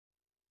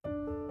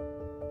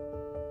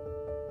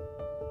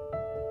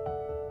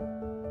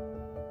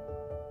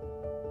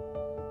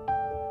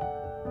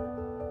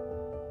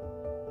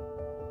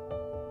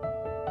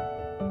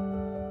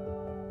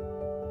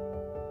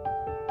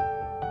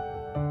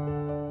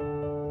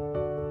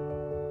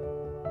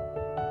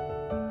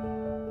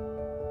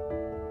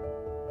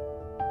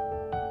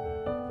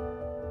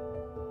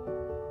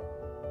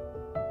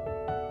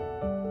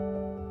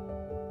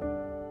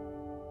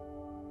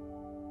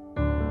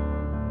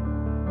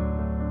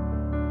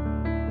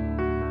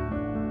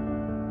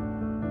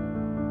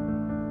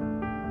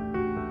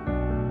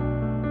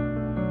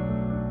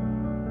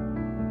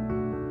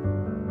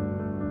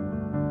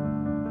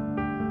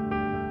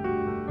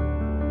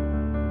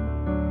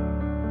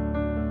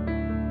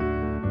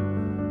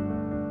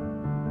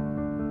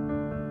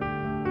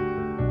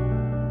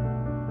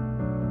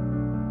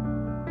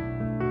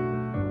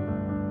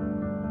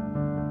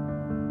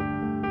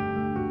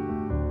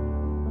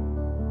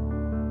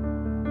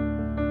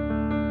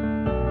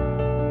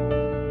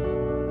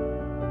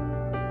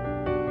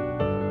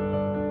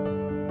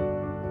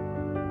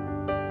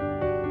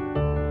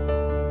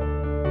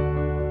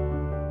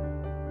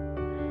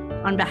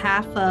On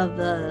behalf of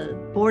the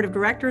Board of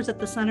Directors at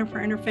the Center for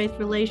Interfaith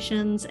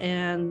Relations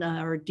and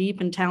our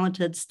deep and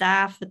talented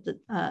staff at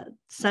the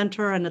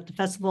Center and at the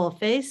Festival of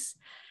Faith,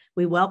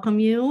 we welcome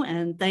you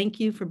and thank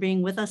you for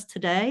being with us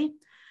today.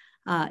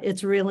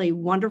 It's really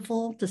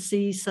wonderful to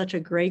see such a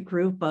great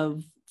group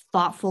of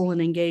thoughtful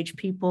and engaged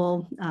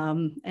people,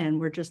 and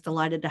we're just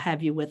delighted to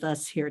have you with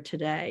us here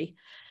today.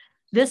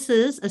 This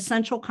is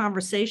Essential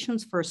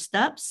Conversations First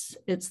Steps.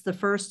 It's the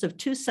first of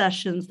two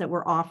sessions that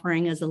we're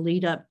offering as a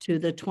lead up to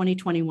the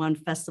 2021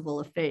 Festival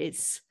of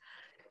Faith.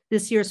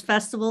 This year's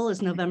festival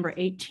is November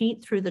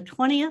 18th through the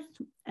 20th,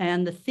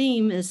 and the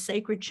theme is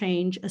Sacred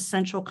Change,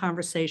 Essential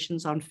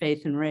Conversations on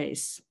Faith and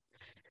Race.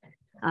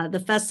 The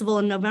festival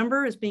in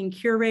November is being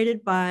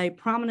curated by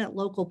prominent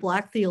local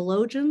Black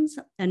theologians,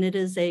 and it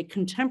is a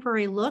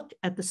contemporary look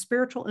at the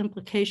spiritual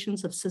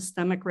implications of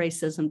systemic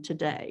racism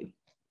today.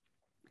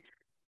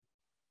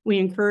 We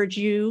encourage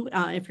you,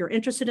 if you're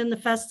interested in the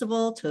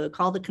festival, to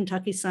call the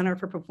Kentucky Center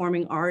for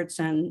Performing Arts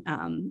and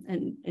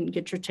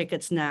get your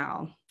tickets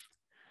now.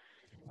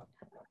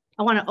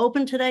 I want to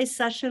open today's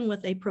session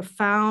with a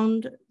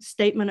profound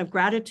statement of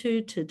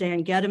gratitude to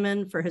Dan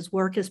Gediman for his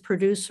work as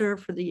producer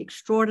for the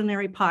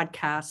extraordinary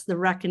podcast, The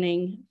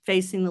Reckoning,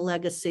 Facing the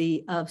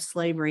Legacy of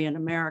Slavery in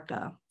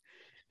America.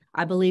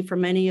 I believe for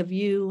many of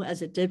you,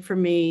 as it did for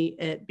me,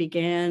 it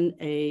began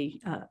a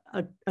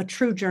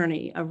true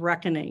journey of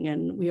reckoning,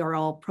 and we are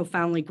all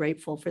profoundly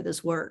grateful for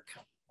this work.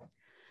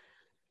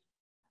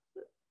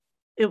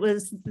 It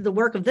was the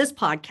work of this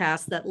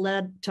podcast that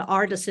led to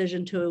our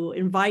decision to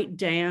invite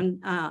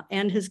Dan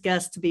and his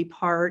guests to be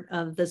part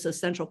of this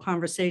Essential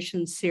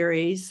Conversations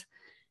series.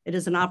 It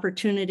is an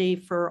opportunity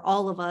for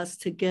all of us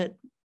to get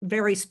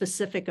very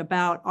specific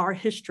about our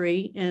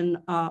history in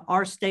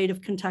our state of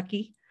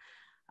Kentucky.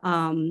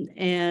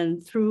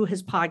 And through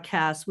his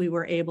podcast, we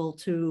were able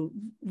to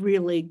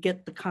really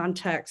get the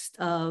context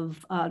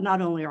of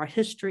not only our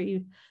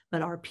history,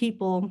 but our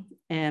people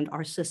and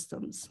our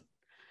systems.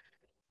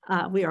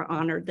 We are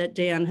honored that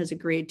Dan has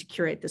agreed to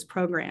curate this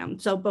program.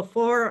 So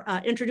before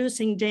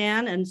introducing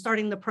Dan and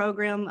starting the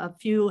program, a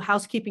few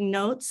housekeeping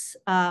notes.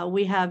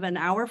 We have an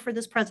hour for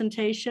this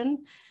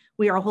presentation.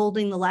 We are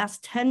holding the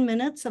last 10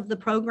 minutes of the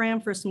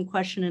program for some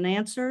question and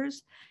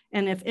answers.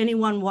 And if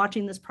anyone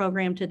watching this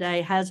program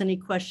today has any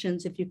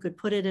questions, if you could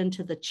put it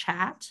into the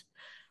chat,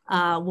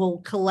 we'll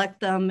collect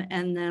them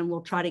and then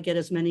we'll try to get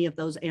as many of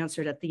those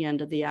answered at the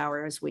end of the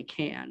hour as we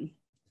can.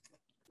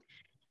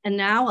 And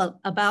now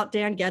about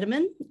Dan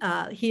Gediman.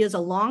 He is a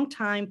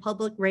longtime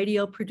public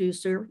radio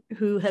producer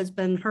who has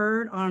been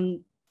heard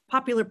on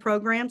popular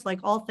programs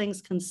like All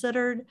Things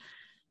Considered,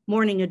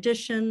 Morning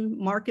Edition,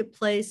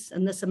 Marketplace,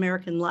 and This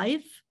American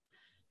Life.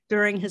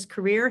 During his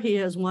career, he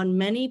has won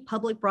many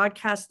public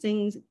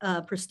broadcasting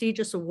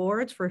prestigious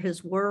awards for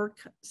his work,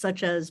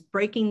 such as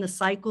Breaking the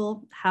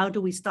Cycle, How Do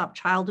We Stop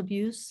Child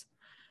Abuse,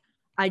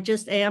 I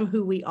Just Am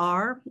Who We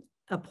Are,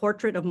 A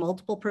Portrait of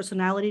Multiple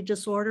Personality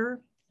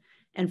Disorder,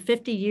 and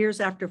 50 Years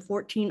After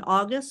 14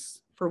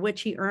 August, for which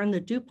he earned the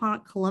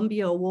DuPont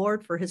Columbia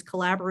Award for his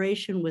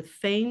collaboration with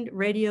famed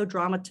radio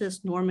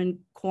dramatist Norman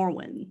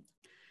Corwin.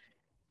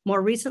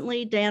 More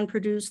recently, Dan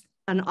produced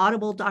an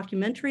Audible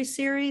documentary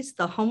series,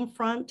 The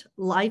Homefront,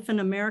 Life in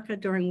America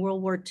During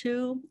World War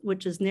II,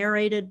 which is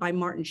narrated by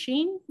Martin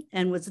Sheen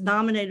and was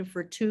nominated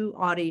for 2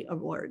 Audie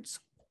Awards.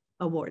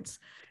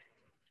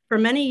 For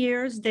many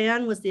years,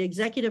 Dan was the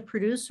executive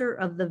producer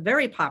of the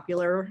very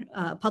popular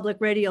public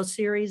radio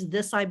series,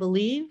 This I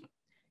Believe.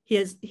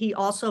 He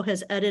also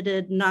has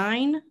edited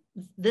 9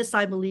 This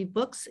I Believe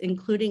books,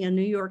 including a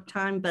New York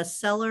Times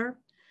bestseller,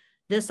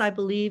 This I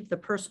Believe, The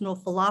Personal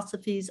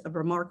Philosophies of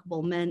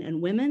Remarkable Men and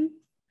Women.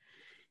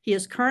 He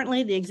is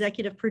currently the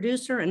executive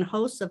producer and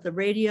host of the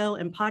radio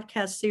and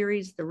podcast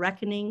series, The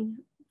Reckoning,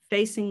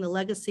 Facing the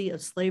Legacy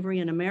of Slavery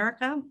in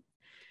America.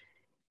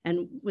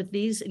 And with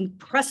these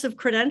impressive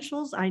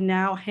credentials, I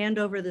now hand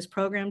over this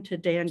program to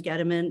Dan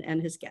Gediman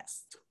and his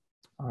guests.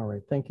 All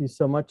right, thank you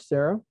so much,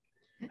 Sarah.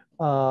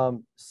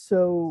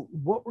 So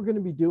what we're going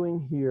to be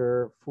doing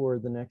here for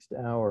the next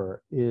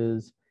hour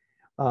is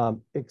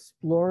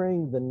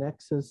exploring the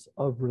nexus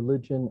of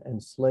religion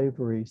and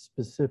slavery,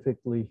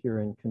 specifically here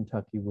in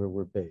Kentucky, where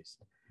we're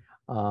based.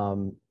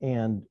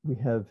 And we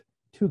have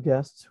 2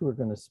 guests who are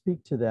going to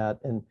speak to that.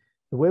 And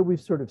the way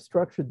we've sort of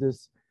structured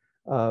this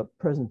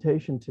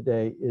presentation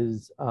today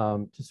is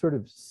to sort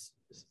of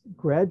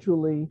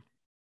gradually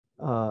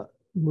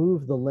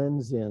move the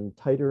lens in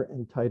tighter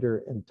and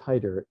tighter and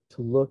tighter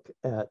to look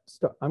at,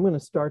 I'm going to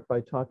start by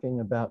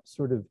talking about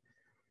sort of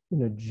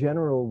in a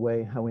general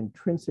way how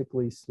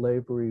intrinsically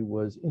slavery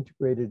was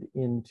integrated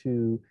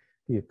into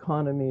the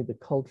economy, the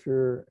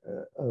culture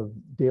of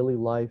daily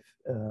life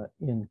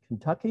in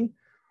Kentucky.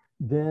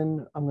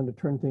 Then I'm going to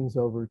turn things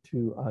over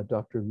to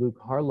Dr. Luke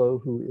Harlow,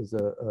 who is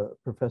a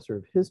professor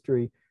of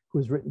history, who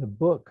has written a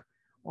book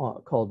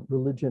called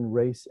Religion,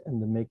 Race,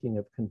 and the Making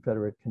of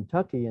Confederate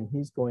Kentucky. And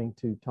he's going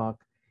to talk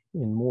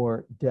in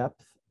more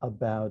depth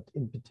about,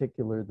 in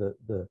particular,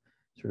 the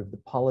sort of the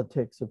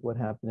politics of what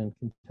happened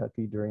in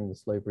Kentucky during the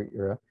slavery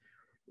era.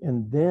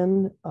 And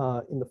then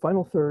in the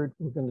final third,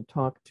 we're going to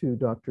talk to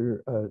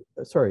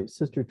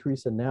Sister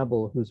Theresa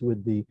Knabel, who's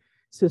with the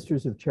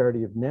Sisters of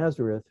Charity of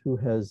Nazareth, who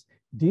has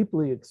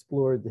deeply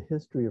explored the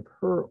history of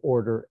her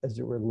order as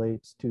it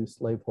relates to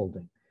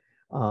slaveholding.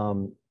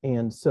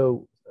 And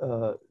so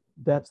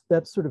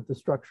that's sort of the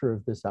structure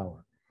of this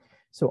hour.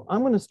 So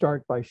I'm going to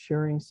start by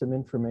sharing some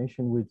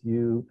information with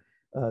you,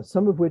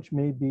 some of which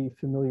may be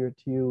familiar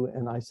to you,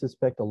 and I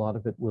suspect a lot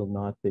of it will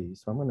not be.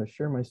 So I'm going to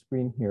share my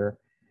screen here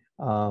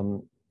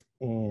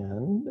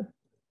and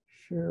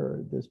share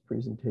this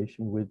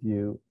presentation with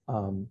you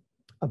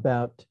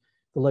about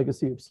the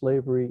legacy of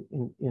slavery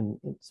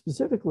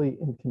specifically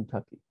in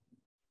Kentucky.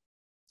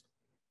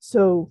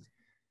 So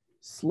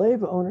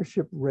slave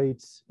ownership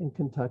rates in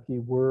Kentucky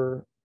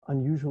were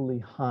unusually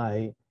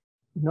high,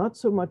 not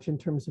so much in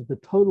terms of the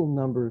total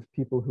number of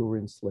people who were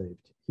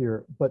enslaved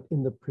here, but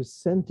in the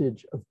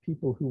percentage of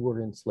people who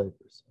were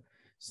enslavers.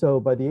 So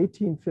by the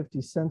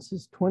 1850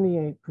 census,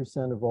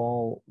 28% of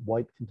all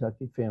white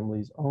Kentucky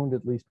families owned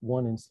at least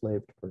one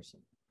enslaved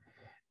person.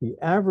 The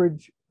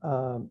average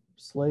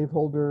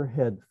slaveholder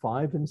had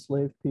 5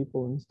 enslaved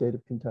people in the state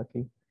of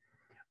Kentucky.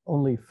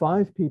 Only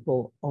 5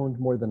 people owned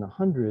more than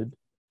 100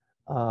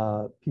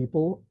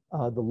 people.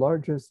 The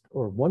largest,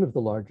 or one of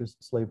the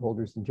largest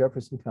slaveholders in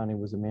Jefferson County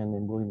was a man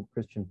named William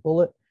Christian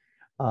Bullitt,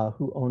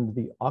 who owned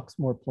the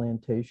Oxmoor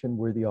Plantation,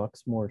 where the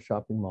Oxmoor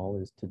shopping mall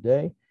is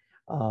today.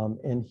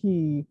 And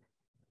he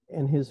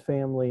and his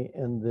family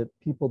and the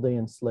people they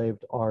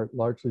enslaved are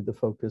largely the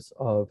focus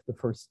of the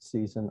first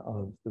season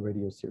of the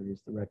radio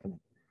series, The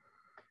Reckoning.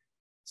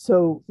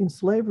 So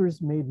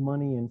enslavers made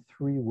money in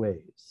 3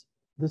 ways.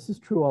 This is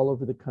true all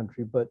over the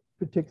country, but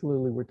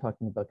particularly we're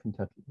talking about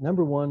Kentucky.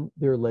 Number one,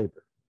 their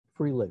labor,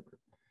 free labor.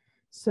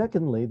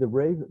 Secondly, the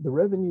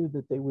revenue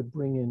that they would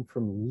bring in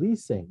from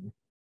leasing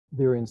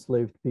their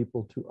enslaved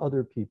people to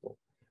other people,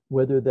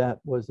 whether that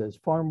was as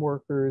farm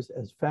workers,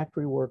 as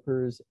factory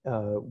workers,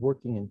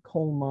 working in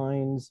coal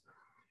mines,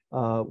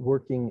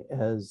 working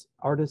as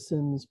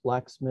artisans,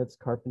 blacksmiths,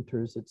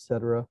 carpenters,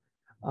 etc.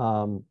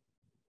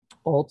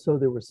 Also,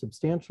 there were a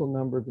substantial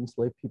number of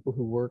enslaved people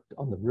who worked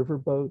on the river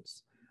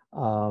boats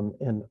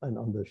and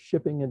on the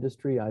shipping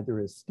industry, either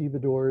as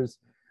stevedores,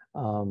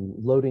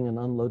 loading and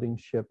unloading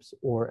ships,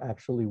 or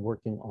actually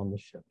working on the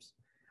ships.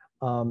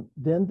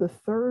 Then the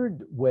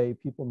third way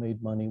people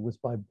made money was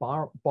by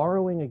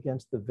borrowing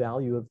against the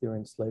value of their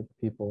enslaved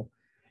people,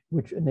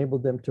 which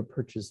enabled them to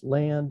purchase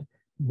land,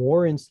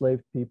 more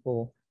enslaved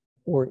people,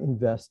 or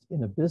invest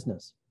in a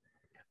business.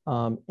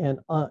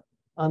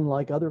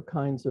 Unlike other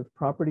kinds of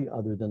property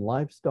other than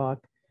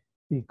livestock,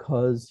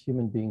 because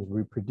human beings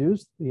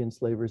reproduce, the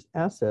enslavers'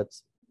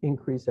 assets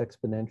increase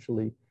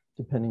exponentially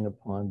depending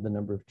upon the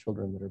number of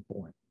children that are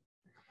born.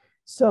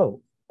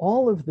 So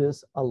all of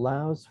this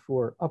allows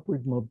for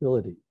upward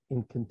mobility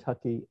in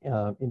Kentucky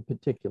in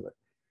particular.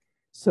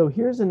 So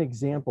here's an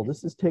example.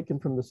 This is taken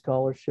from the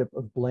scholarship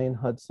of Blaine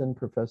Hudson,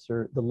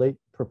 the late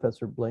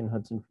Professor Blaine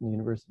Hudson from the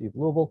University of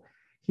Louisville.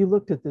 He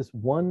looked at this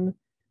one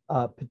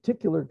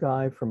particular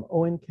guy from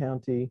Owen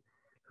County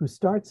who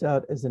starts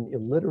out as an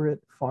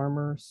illiterate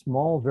farmer,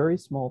 very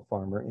small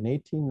farmer in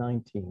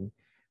 1819,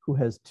 who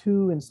has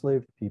 2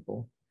 enslaved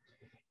people.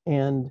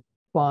 And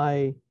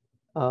by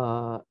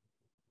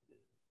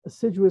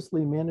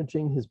assiduously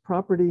managing his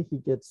property, he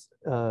gets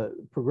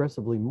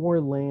progressively more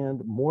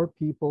land, more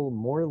people,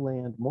 more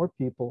land, more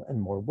people,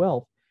 and more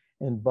wealth.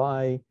 And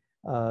by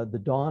the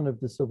dawn of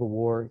the Civil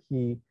War,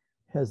 he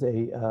has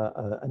his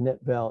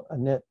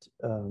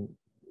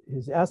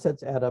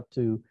assets add up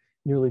to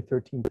nearly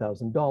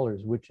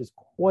 $13,000, which is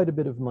quite a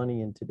bit of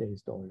money in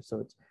today's dollars. So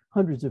it's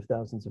hundreds of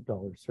thousands of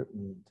dollars,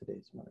 certainly in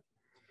today's money.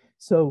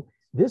 So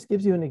this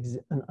gives you an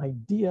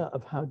idea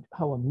of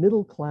how a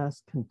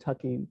middle-class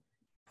Kentucky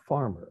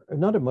farmer, or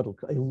not a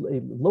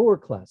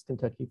lower-class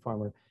Kentucky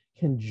farmer,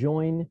 can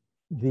join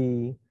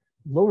the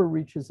lower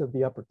reaches of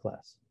the upper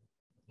class,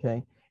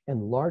 okay?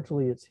 And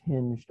largely it's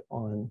hinged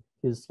on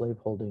his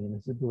slaveholding and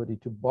his ability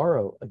to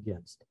borrow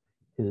against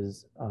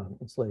his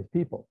enslaved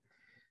people.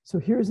 So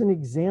here's an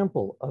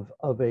example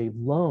of a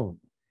loan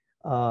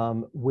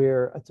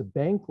where it's a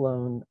bank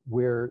loan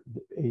where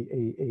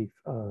a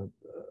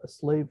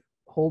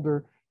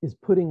slaveholder is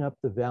putting up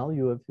the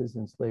value of his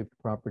enslaved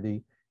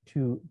property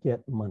to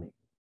get money,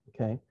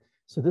 okay?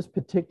 So this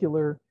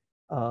particular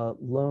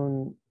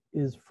loan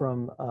is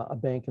from a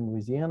bank in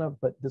Louisiana,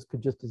 but this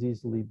could just as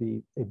easily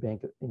be a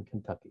bank in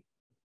Kentucky.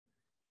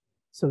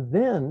 So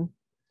then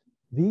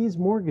these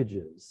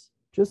mortgages,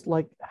 just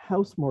like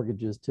house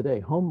mortgages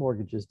today, home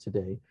mortgages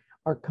today,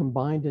 are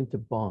combined into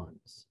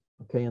bonds,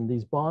 okay? And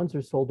these bonds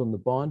are sold on the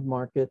bond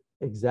market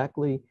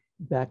exactly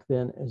back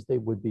then as they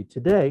would be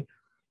today.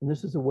 And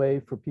this is a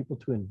way for people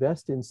to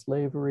invest in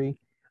slavery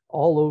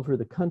all over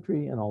the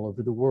country and all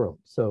over the world.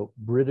 So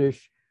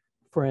British,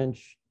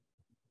 French,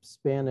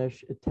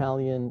 Spanish,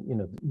 Italian,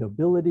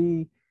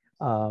 nobility,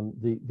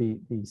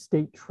 the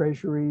state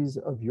treasuries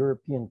of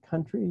European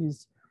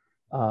countries,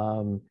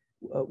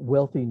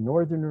 wealthy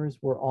Northerners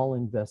were all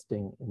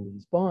investing in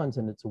these bonds,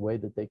 and it's a way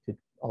that they could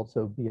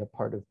also be a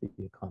part of the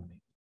economy.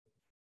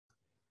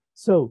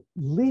 So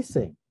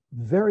leasing,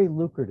 very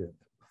lucrative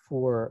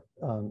for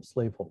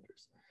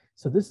slaveholders.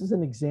 So this is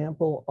an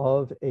example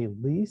of a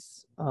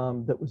lease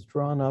that was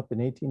drawn up in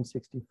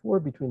 1864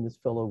 between this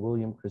fellow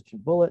William Christian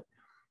Bullitt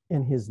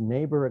and his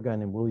neighbor, a guy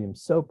named William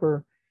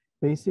Soper,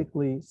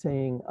 basically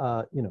saying,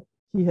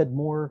 he had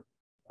more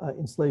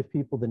enslaved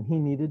people than he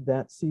needed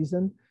that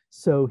season.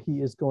 So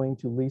he is going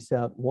to lease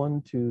out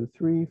 1, 2,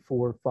 3,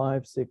 4,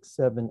 5, 6,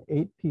 7,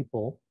 8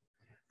 people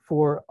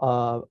for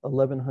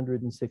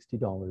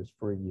 $1,160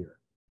 for a year.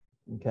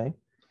 Okay.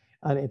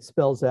 And it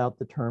spells out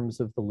the terms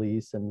of the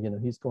lease,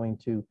 and he's going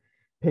to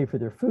pay for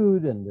their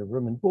food and their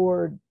room and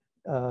board.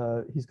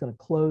 He's going to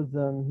clothe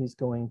them. He's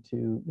going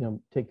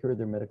to take care of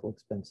their medical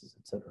expenses,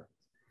 etc.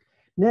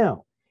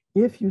 Now,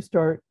 if you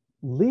start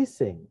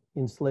leasing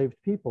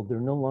enslaved people, they're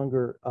no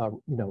longer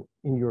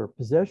in your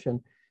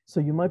possession,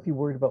 so you might be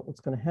worried about what's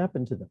going to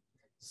happen to them.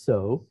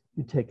 So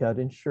you take out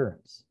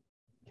insurance.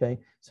 Okay,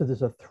 so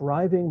there's a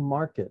thriving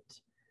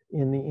market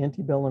in the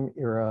antebellum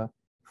era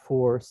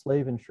for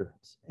slave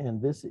insurance. And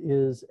this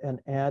is an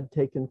ad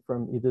taken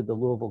from either the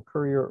Louisville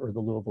Courier or the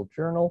Louisville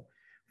Journal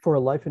for a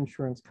life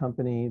insurance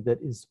company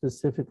that is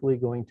specifically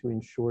going to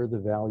insure the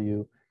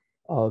value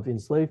of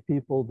enslaved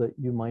people that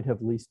you might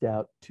have leased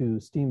out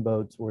to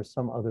steamboats or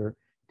some other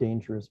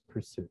dangerous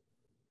pursuit.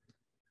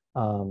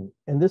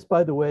 And this,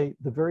 by the way,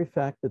 the very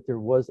fact that there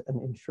was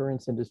an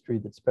insurance industry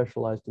that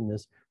specialized in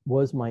this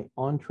was my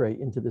entree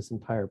into this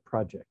entire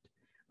project.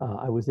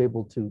 I was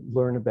able to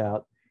learn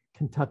about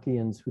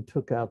Kentuckians who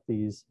took out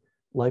these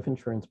life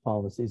insurance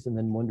policies and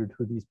then wondered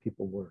who these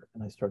people were.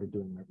 And I started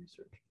doing my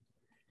research.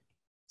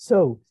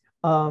 So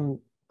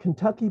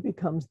Kentucky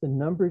becomes the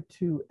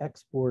 #2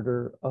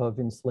 exporter of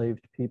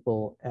enslaved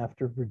people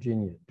after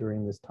Virginia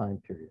during this time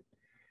period.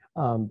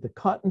 The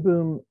cotton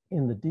boom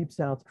in the Deep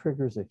South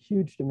triggers a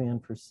huge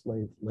demand for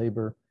slave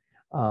labor.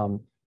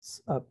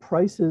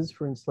 Prices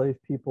for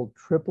enslaved people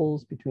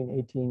triples between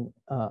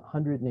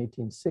 1800 and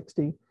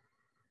 1860.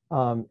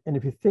 And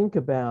if you think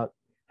about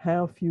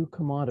how few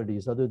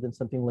commodities other than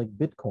something like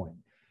Bitcoin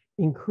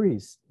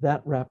increase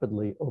that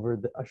rapidly over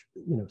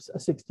a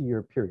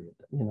 60-year period,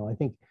 I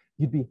think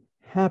you'd be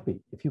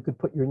happy if you could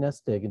put your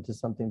nest egg into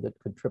something that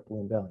could triple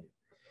in value.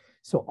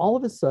 So all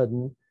of a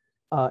sudden,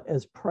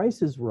 as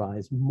prices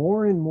rise,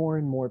 more and more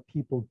and more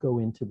people go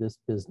into this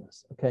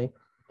business. Okay,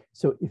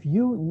 so if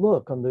you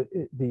look on the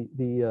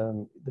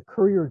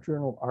Courier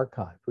Journal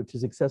archive, which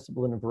is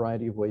accessible in a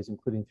variety of ways,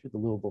 including through the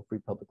Louisville Free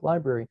Public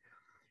Library,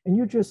 and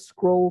you just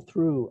scroll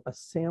through a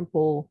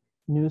sample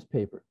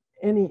newspaper,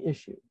 any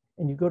issue,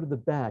 and you go to the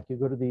back, you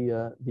go to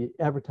the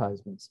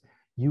advertisements,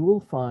 you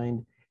will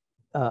find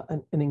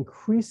an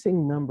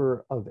increasing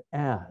number of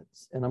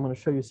ads, and I'm going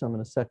to show you some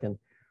in a second,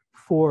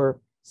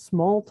 for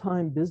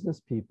small-time business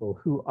people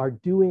who are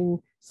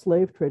doing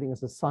slave trading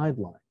as a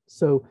sideline.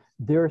 So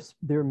their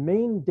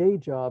main day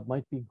job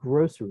might be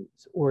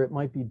groceries, or it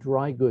might be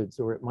dry goods,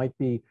 or it might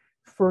be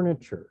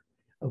furniture,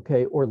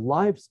 okay, or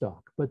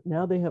livestock, but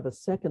now they have a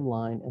second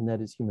line, and that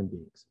is human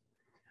beings.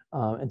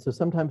 And so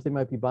sometimes they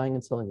might be buying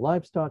and selling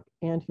livestock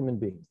and human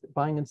beings,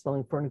 buying and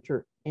selling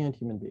furniture and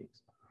human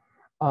beings.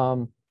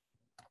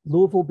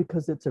 Louisville,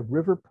 because it's a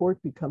river port,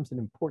 becomes an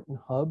important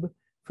hub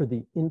for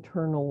the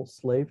internal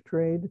slave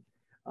trade.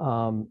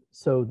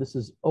 So this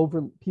is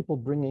people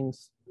bringing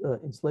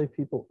enslaved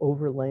people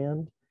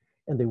overland,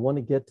 and they want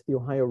to get to the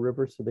Ohio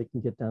River so they can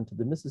get down to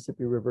the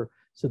Mississippi River,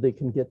 so they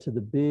can get to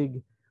the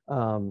big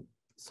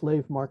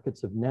slave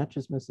markets of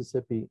Natchez,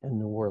 Mississippi, and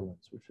New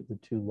Orleans, which are the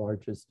 2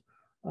 largest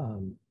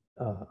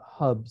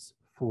hubs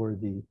for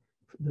the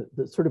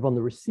sort of on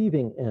the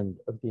receiving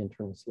end of the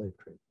internal slave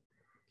trade.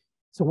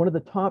 So one of the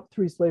top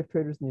 3 slave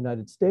traders in the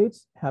United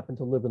States happened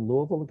to live in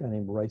Louisville, a guy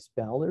named Rice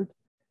Ballard.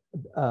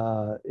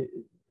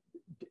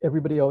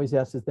 Everybody always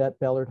asks, is that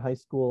Ballard High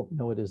School?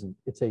 No, it isn't.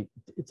 It's a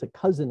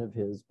cousin of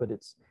his, but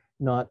it's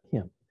not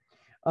him.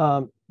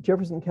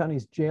 Jefferson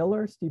County's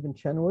jailer, Stephen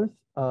Chenoweth,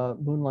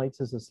 moonlights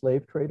as a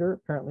slave trader,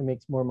 apparently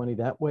makes more money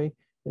that way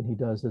than he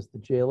does as the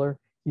jailer.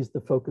 He's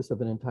the focus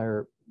of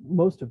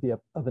most of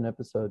an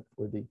episode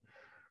for the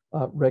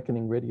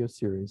Reckoning radio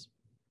series.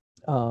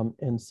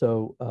 And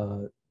so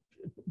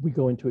we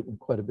go into it in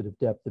quite a bit of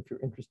depth if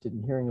you're interested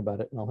in hearing about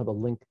it. And I'll have a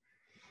link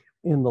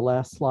in the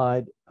last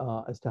slide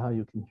as to how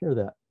you can hear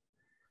that.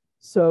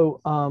 So,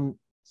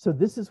 so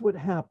this is what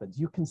happens.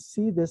 You can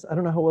see this. I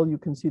don't know how well you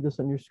can see this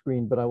on your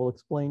screen, but I will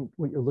explain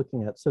what you're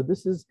looking at. So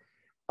this is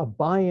a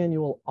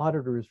biannual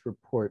auditor's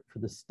report for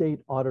the state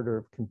auditor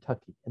of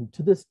Kentucky. And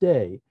to this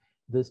day,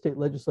 the state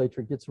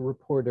legislature gets a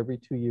report every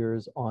 2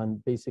 years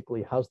on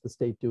basically how's the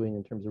state doing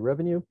in terms of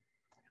revenue,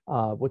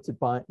 what's it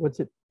buying, what's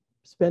it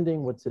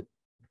spending, what's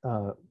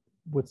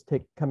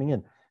coming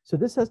in. So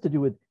this has to do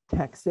with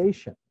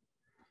taxation.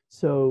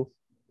 So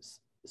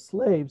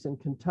slaves in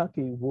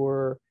Kentucky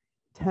were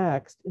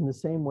taxed in the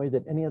same way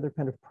that any other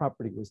kind of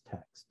property was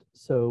taxed.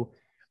 So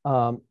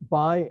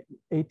by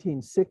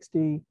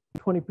 1860,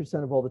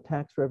 20% of all the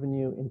tax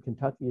revenue in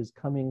Kentucky is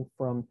coming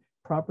from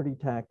property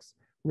tax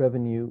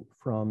revenue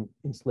from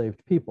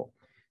enslaved people.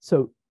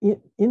 So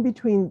in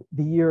between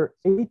the year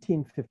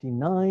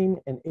 1859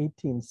 and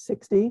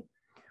 1860,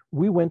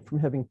 we went from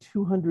having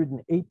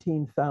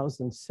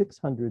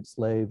 218,600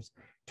 slaves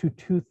to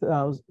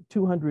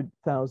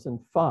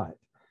 200,005.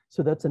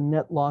 So that's a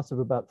net loss of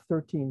about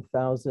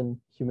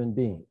 13,000 human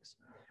beings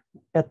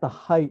at the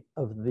height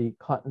of the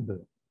cotton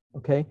boom,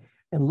 okay?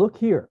 And look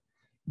here,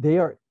 they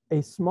are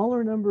a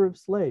smaller number of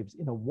slaves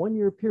in a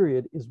one-year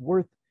period is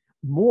worth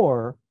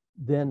more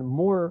than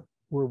more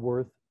were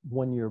worth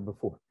 1 year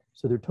before.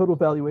 So their total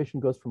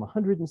valuation goes from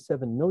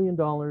 $107 million,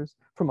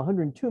 from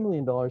 $102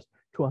 million to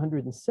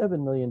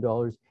 $107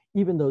 million,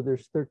 even though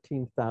there's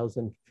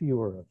 13,000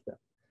 fewer of them.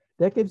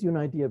 That gives you an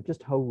idea of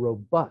just how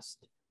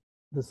robust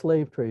the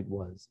slave trade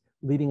was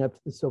leading up to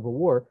the Civil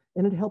War,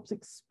 and it helps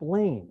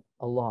explain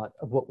a lot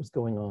of what was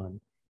going on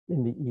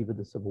in the eve of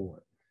the Civil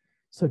War.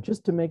 So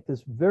just to make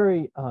this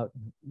very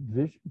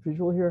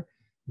visual here,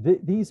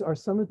 these are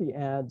some of the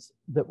ads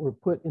that were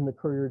put in the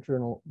Courier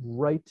Journal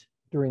right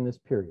during this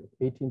period,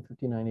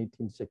 1859,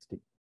 1860.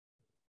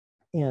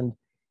 And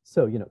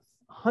so,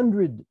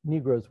 100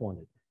 Negroes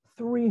wanted,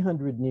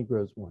 300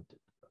 Negroes wanted,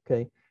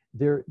 okay?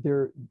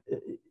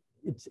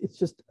 It's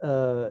just,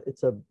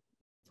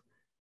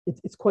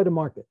 it's quite a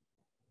market.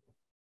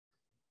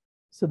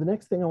 So the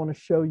next thing I want to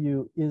show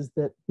you is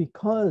that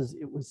because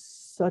it was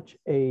such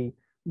a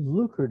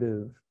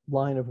lucrative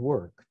line of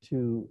work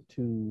to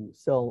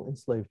sell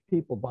enslaved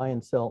people, buy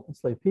and sell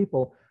enslaved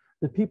people,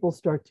 the people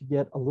start to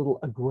get a little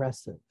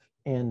aggressive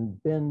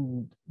and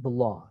bend the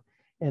law.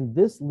 And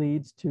this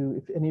leads to,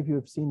 if any of you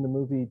have seen the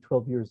movie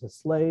 12 Years a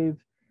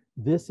Slave,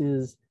 this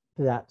is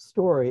that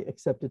story,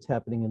 except it's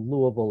happening in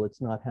Louisville,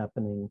 it's not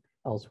happening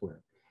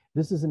elsewhere.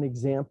 This is an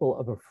example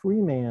of a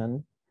free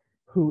man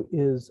who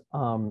is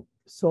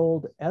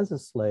sold as a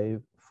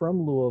slave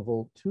from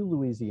Louisville to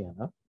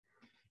Louisiana.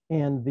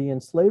 And the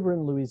enslaver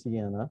in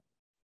Louisiana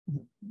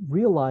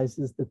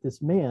realizes that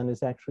this man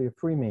is actually a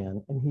free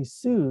man, and he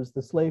sues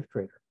the slave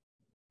trader.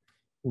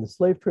 And the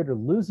slave trader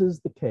loses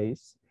the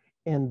case,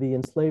 and the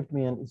enslaved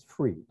man is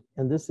freed.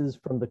 And this is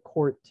from the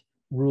court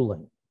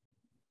ruling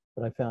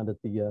that I found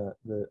at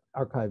the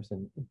archives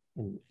in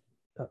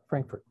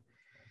Frankfurt.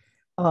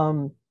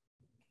 I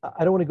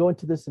don't want to go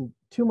into this in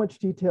too much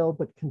detail,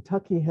 but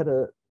Kentucky had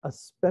a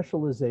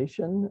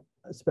specialization,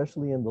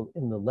 especially in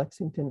the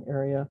Lexington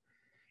area,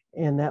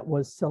 and that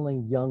was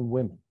selling young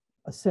women,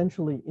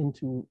 essentially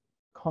into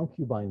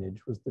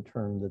concubinage was the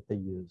term that they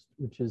used,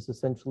 which is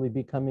essentially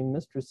becoming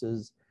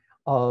mistresses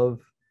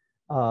of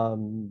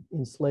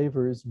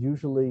enslavers,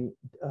 usually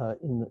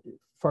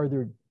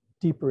farther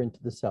deeper into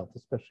the South,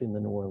 especially in the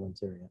New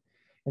Orleans area.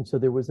 And so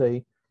there was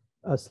a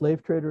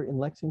slave trader in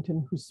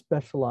Lexington who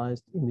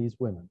specialized in these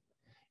women.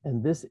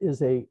 And this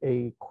is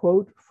a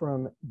quote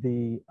from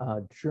the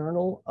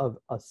journal of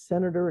a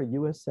senator, a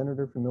US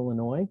senator from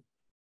Illinois,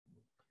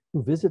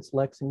 who visits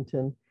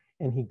Lexington,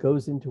 and he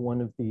goes into one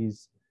of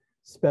these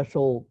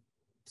special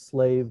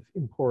slave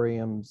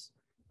emporiums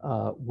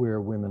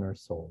where women are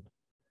sold.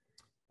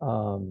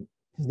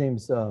 His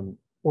name's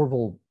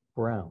Orville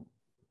Brown,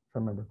 if I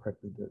remember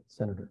correctly, the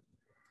senator.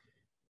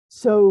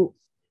 So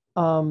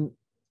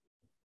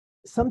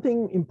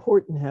something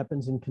important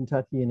happens in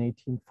Kentucky in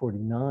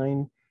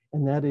 1849,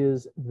 and that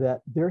is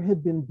that there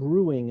had been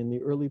brewing in the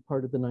early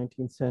part of the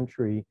 19th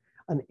century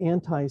an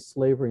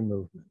anti-slavery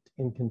movement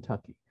in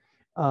Kentucky.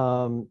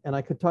 And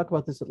I could talk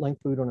about this at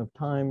length, but we don't have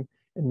time,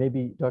 and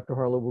maybe Dr.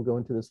 Harlow will go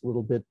into this a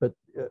little bit, but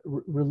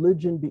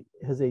religion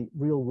has a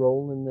real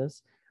role in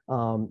this.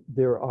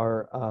 There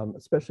are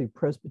especially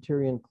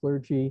Presbyterian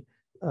clergy,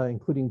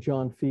 including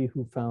John Fee,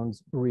 who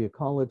founds Berea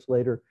College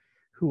later,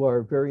 who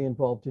are very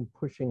involved in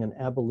pushing an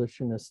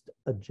abolitionist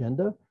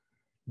agenda.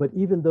 But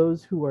even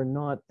those who are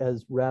not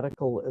as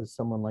radical as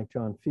someone like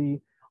John Fee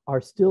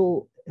have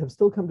still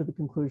come to the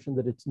conclusion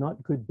that it's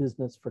not good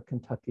business for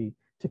Kentucky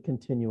to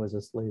continue as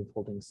a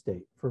slaveholding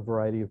state for a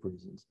variety of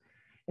reasons.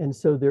 And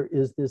so there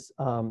is this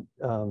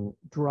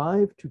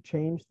drive to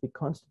change the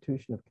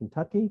Constitution of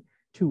Kentucky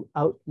to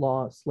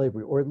outlaw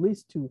slavery, or at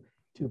least to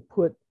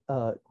put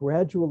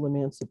gradual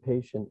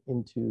emancipation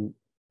into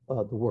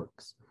the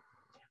works.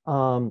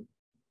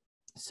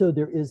 So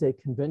there is a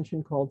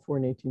convention called for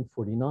in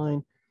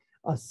 1849,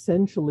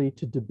 essentially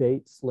to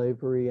debate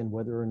slavery and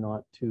whether or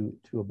not to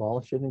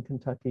abolish it in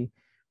Kentucky.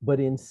 But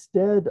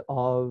instead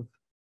of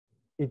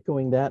it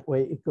going that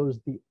way, it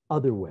goes the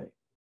other way.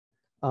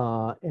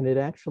 And it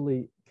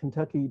actually,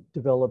 Kentucky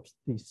develops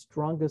the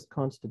strongest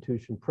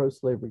constitution,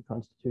 pro-slavery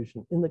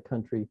constitution in the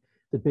country,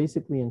 that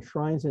basically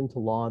enshrines into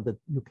law that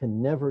you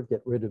can never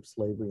get rid of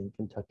slavery in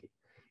Kentucky.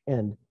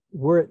 And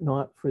were it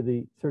not for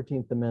the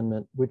 13th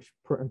Amendment, which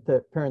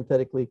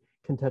parenthetically,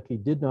 Kentucky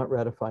did not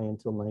ratify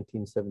until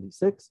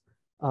 1976,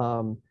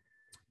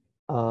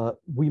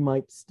 we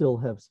might still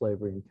have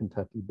slavery in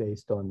Kentucky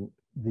based on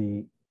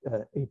the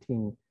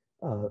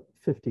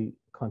 1850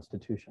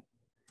 Constitution.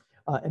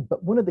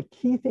 But one of the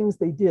key things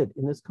they did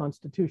in this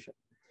Constitution,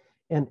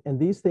 and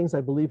these things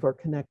I believe are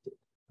connected,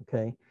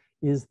 okay,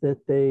 is that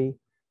they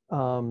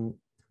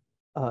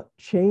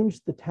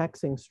changed the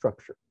taxing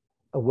structure.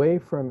 away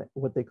from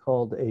what they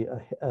called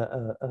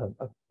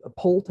a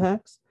poll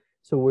tax,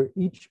 so where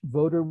each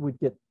voter would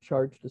get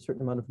charged a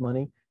certain amount of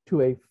money,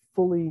 to a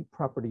fully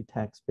property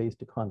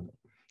tax-based economy.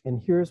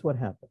 And here's what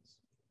happens.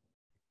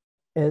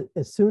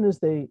 As soon as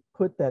they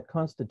put that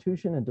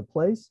constitution into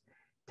place,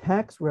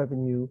 tax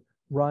revenue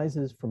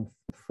rises from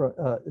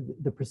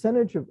the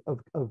percentage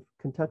of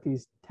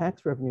Kentucky's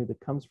tax revenue that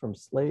comes from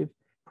slave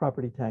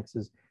property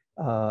taxes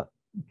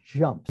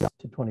jumps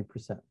to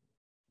 20%.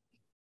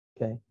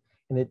 Okay,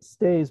 and it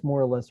stays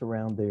more or less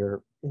around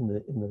there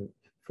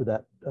for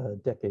that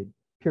decade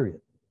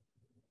period.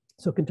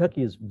 So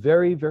Kentucky is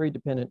very, very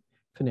dependent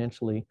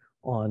financially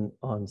on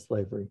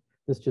slavery.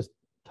 This just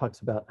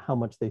talks about how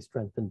much they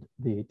strengthened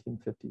the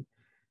 1850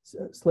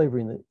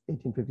 slavery in the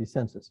 1850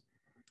 census.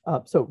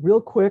 So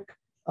real quick,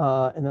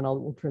 and then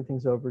we'll turn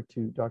things over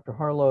to Dr.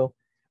 Harlow,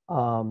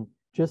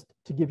 just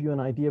to give you an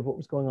idea of what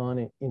was going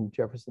on in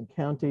Jefferson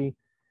County.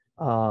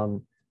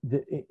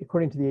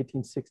 According to the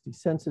 1860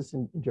 census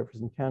in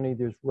Jefferson County,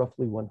 there's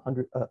roughly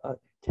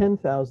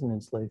 10,000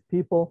 enslaved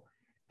people.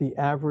 The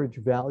average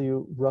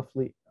value,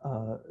 roughly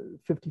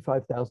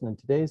 55,000 in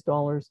today's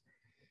dollars.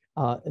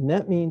 And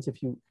that means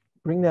if you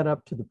bring that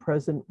up to the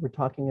present, we're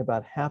talking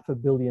about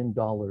 $500 million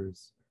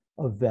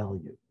of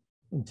value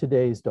in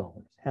today's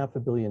dollars,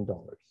 $500 million.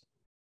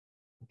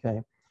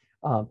 Okay,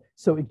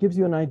 so it gives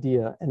you an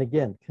idea. And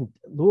again,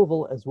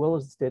 Louisville, as well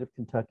as the state of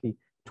Kentucky,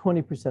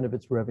 20% of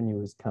its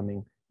revenue is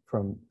coming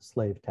from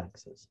slave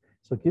taxes.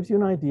 So it gives you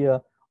an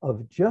idea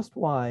of just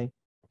why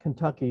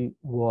Kentucky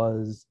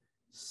was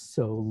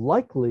so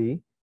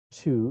likely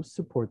to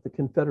support the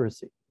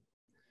Confederacy.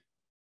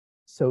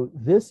 So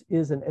this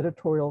is an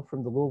editorial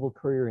from the Louisville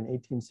Courier in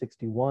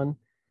 1861,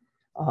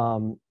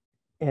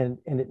 and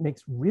it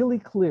makes really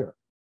clear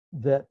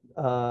that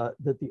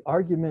that the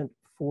argument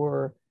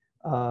for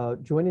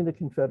joining the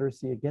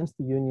Confederacy against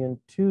the Union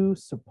to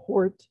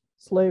support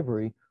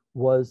slavery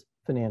was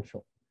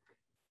financial.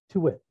 To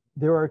wit,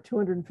 there are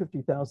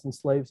 250,000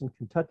 slaves in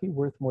Kentucky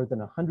worth more than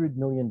 $100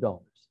 million.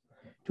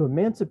 To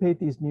emancipate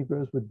these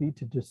Negroes would be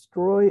to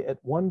destroy at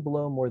one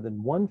blow more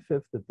than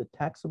 1/5 of the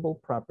taxable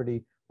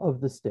property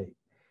of the state.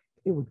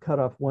 It would cut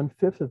off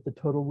 1/5 of the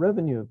total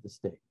revenue of the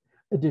state.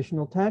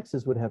 Additional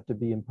taxes would have to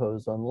be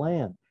imposed on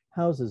land,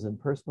 houses, and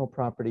personal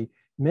property.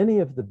 Many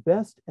of the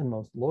best and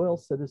most loyal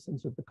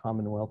citizens of the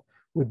Commonwealth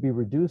would be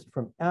reduced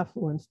from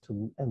affluence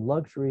and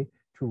luxury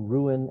to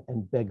ruin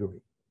and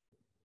beggary.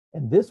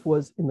 And this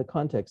was in the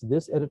context,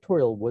 this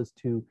editorial was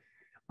to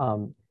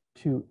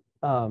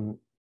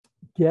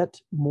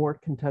get more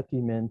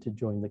Kentucky men to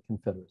join the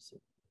Confederacy.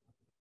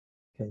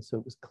 Okay, so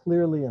it was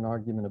clearly an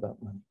argument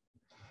about money.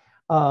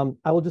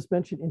 I will just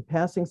mention in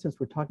passing, since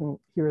we're talking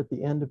here at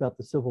the end about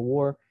the Civil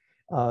War,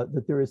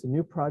 that there is a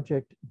new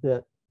project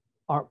that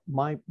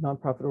my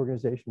nonprofit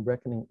organization,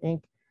 Reckoning,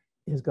 Inc.,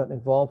 has gotten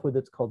involved with.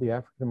 It's called the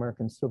African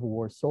American Civil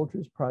War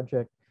Soldiers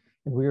Project.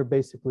 And we are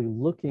basically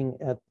looking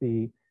at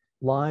the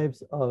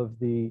lives of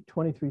the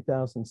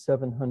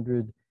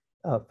 23,700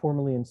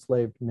 formerly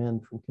enslaved men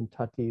from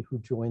Kentucky who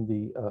joined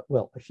the,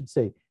 well, I should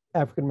say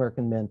African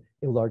American men,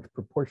 a large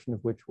proportion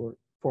of which were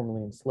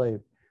formerly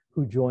enslaved,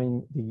 who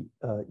joined the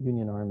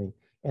Union Army.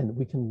 And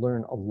we can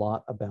learn a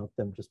lot about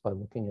them just by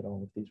looking at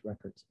all of these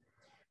records.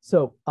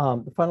 So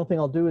the final thing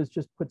I'll do is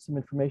just put some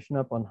information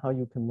up on how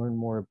you can learn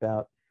more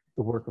about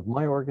the work of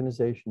my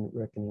organization,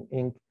 Reckoning,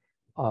 Inc.,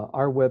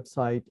 our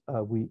website.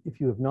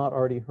 If you have not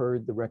already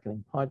heard the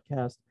Reckoning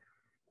podcast,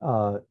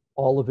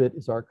 all of it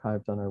is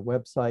archived on our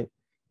website.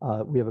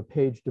 We have a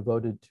page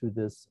devoted to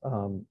this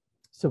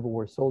Civil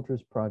War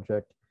Soldiers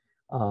Project,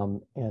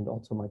 and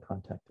also my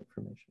contact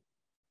information.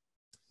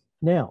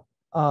 Now,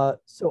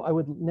 so I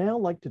would now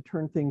like to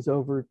turn things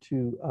over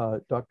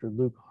to Dr.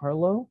 Luke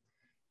Harlow,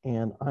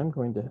 and I'm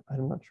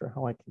not sure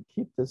how I can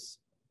keep this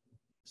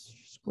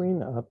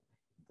screen up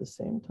at the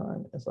same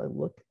time as I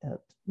look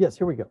at, yes,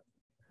 here we go.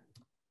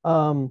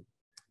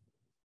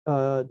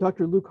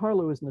 Dr. Luke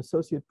Harlow is an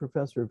associate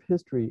professor of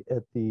history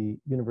at the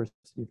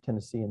University of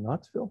Tennessee in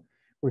Knoxville,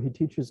 where he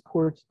teaches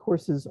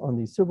courses on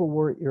the Civil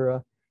War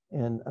era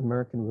and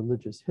American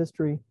religious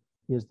history.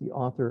 He is the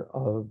author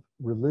of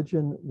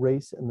Religion,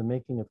 Race, and the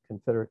Making of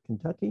Confederate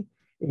Kentucky,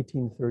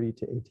 1830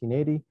 to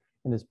 1880,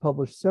 and has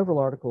published several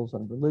articles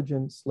on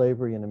religion,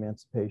 slavery, and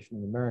emancipation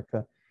in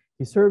America.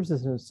 He serves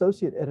as an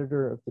associate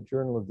editor of the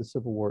Journal of the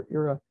Civil War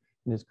Era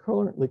and is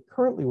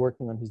currently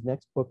working on his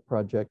next book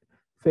project,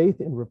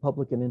 Faith in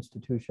Republican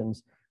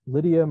Institutions,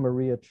 Lydia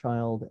Maria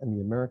Child and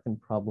the American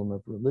Problem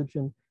of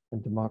Religion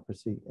and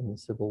Democracy in the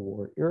Civil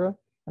War Era.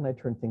 And I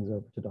turn things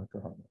over to Dr.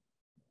 Harlow.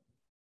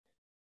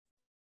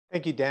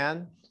 Thank you,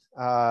 Dan.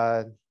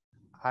 My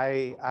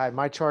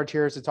charge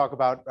here is to talk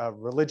about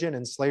religion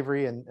and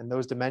slavery and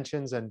those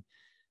dimensions. And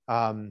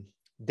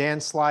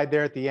Dan's slide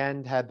there at the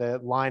end had the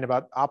line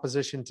about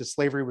opposition to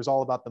slavery was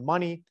all about the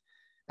money.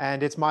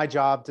 And it's my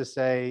job to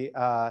say,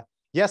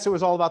 yes, it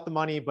was all about the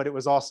money, but it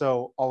was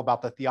also all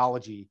about the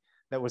theology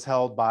that was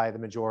held by the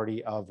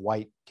majority of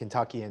white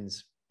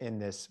Kentuckians in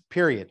this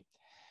period.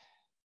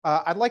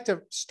 I'd like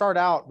to start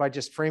out by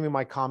just framing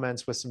my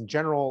comments with some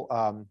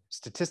general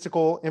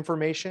statistical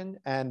information,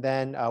 and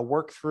then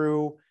work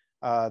through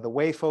the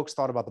way folks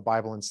thought about the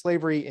Bible and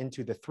slavery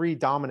into the three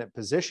dominant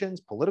positions,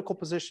 political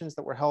positions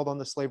that were held on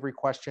the slavery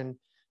question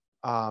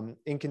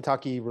in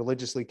Kentucky,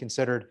 religiously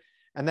considered,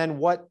 and then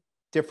what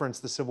difference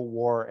the Civil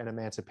War and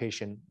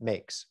emancipation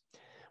makes.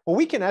 Well,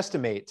 we can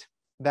estimate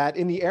that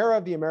in the era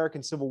of the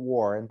American Civil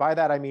War, and by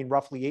that I mean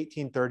roughly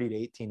 1830 to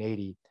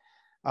 1880,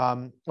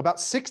 about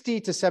 60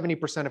 to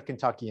 70% of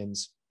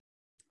Kentuckians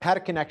had a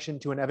connection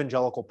to an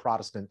evangelical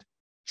Protestant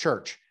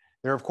church.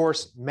 There are, of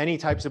course, many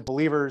types of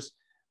believers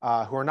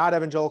who are not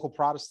evangelical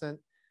Protestant,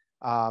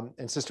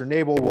 and Sister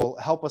Knabel will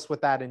help us with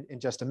that in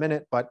just a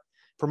minute. But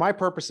for my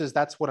purposes,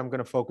 that's what I'm going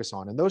to focus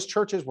on. And those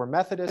churches were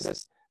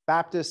Methodists,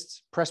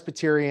 Baptists,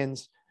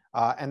 Presbyterians,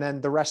 and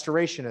then the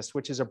Restorationists,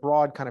 which is a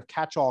broad kind of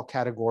catch-all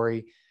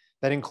category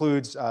that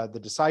includes the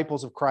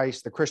Disciples of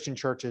Christ, the Christian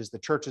churches, the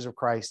Churches of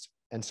Christ,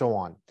 and so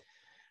on.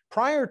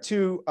 Prior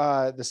to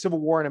the Civil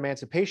War and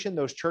emancipation,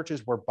 those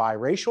churches were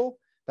biracial,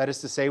 that is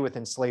to say, with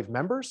enslaved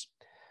members.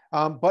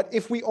 But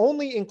if we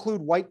only include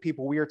white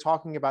people, we are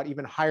talking about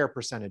even higher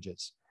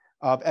percentages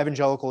of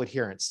evangelical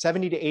adherents,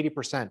 70 to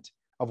 80%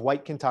 of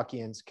white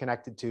Kentuckians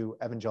connected to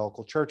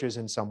evangelical churches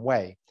in some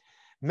way.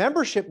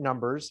 Membership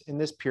numbers in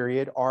this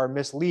period are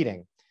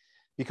misleading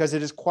because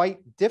it is quite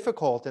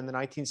difficult in the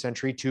 19th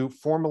century to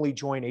formally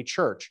join a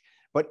church.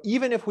 But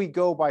even if we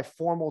go by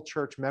formal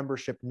church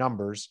membership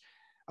numbers,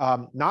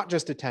 not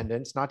just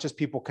attendance, not just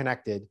people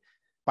connected,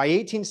 by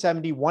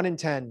 1870, 1 in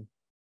 10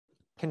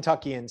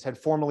 Kentuckians had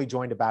formally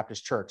joined a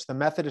Baptist church. The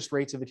Methodist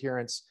rates of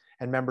adherence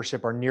and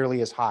membership are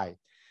nearly as high.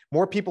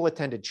 More people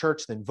attended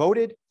church than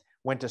voted,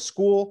 went to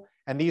school,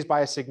 and these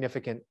by a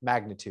significant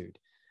magnitude.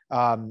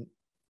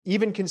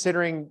 Even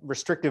considering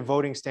restrictive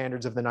voting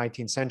standards of the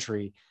 19th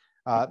century,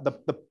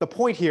 the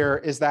point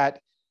here is that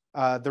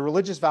the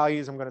religious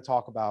values I'm going to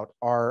talk about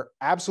are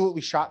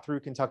absolutely shot through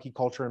Kentucky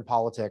culture and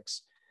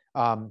politics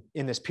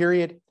in this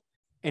period,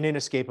 and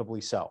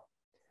inescapably so.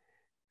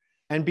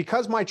 And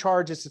because my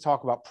charge is to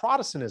talk about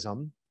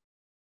Protestantism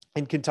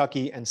in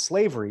Kentucky and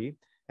slavery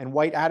and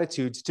white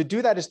attitudes, to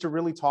do that is to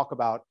really talk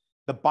about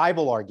the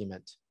Bible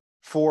argument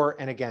for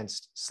and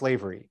against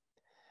slavery.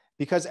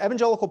 Because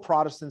evangelical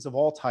Protestants of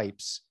all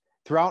types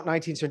throughout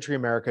 19th century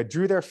America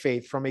drew their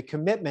faith from a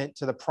commitment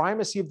to the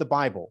primacy of the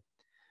Bible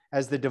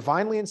as the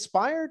divinely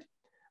inspired,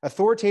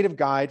 authoritative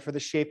guide for the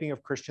shaping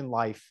of Christian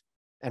life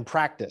and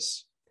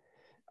practice.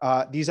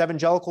 These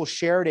evangelicals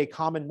shared a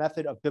common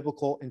method of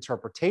biblical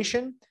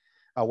interpretation,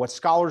 what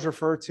scholars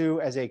refer to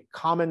as a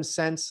common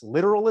sense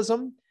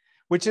literalism,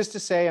 which is to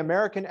say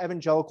American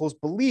evangelicals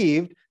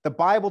believed the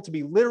Bible to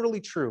be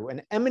literally true,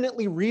 an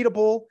eminently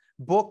readable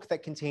book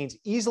that contains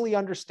easily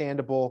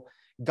understandable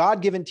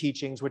God-given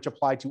teachings which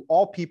apply to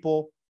all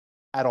people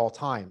at all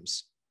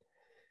times.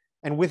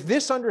 And with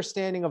this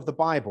understanding of the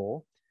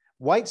Bible,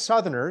 white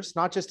Southerners,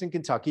 not just in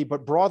Kentucky,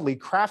 but broadly,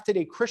 crafted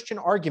a Christian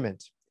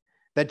argument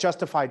that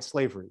justified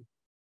slavery.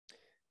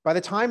 By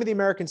the time of the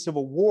American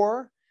Civil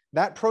War,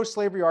 that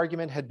pro-slavery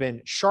argument had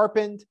been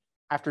sharpened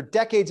after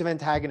decades of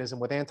antagonism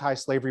with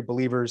anti-slavery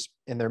believers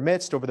in their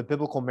midst over the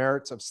biblical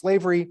merits of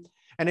slavery,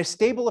 and a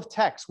stable of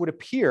texts would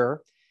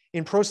appear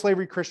in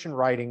pro-slavery Christian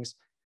writings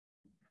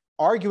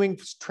arguing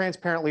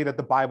transparently that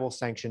the Bible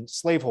sanctioned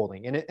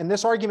slaveholding. And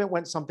this argument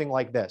went something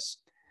like this: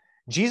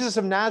 Jesus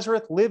of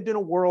Nazareth lived in a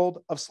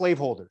world of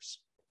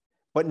slaveholders,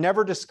 but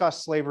never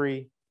discussed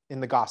slavery in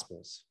the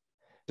Gospels,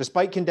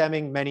 despite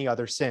condemning many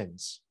other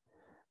sins.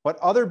 But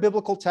other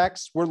biblical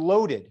texts were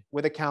loaded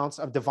with accounts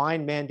of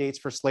divine mandates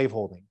for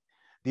slaveholding.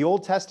 The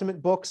Old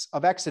Testament books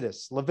of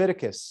Exodus,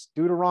 Leviticus,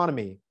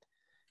 Deuteronomy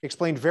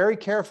explained very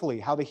carefully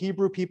how the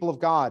Hebrew people of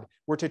God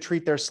were to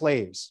treat their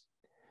slaves.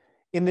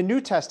 In the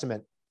New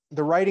Testament,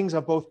 the writings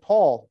of both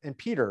Paul and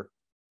Peter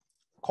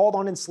called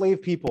on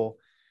enslaved people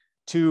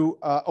to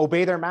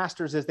obey their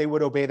masters as they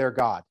would obey their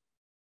God.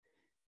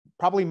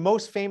 Probably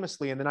most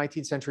famously in the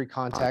 19th century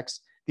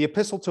context, the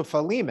Epistle to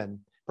Philemon,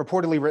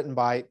 purportedly written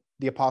by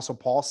the Apostle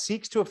Paul,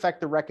 seeks to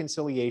effect the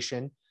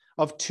reconciliation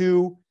of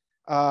two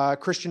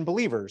Christian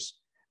believers: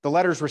 the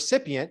letter's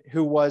recipient,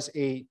 who was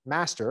a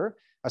master,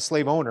 a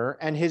slave owner,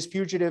 and his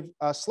fugitive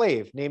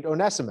slave named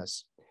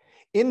Onesimus.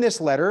 In this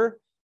letter,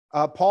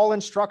 Paul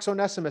instructs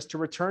Onesimus to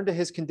return to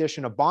his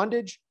condition of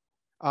bondage,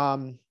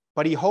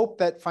 but he hoped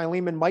that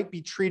Philemon might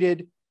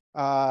treat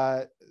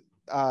the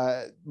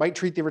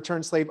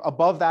returned slave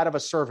above that of a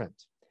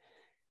servant.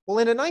 Well,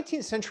 in a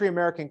 19th century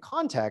American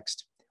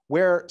context,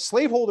 where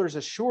slaveholders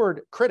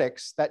assured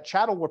critics that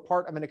chattel were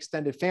part of an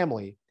extended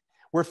family,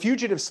 where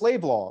fugitive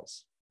slave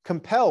laws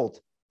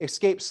compelled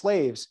escaped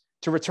slaves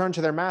to return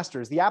to their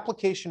masters, the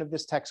application of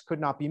this text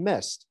could not be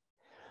missed.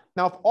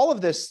 Now, if all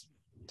of this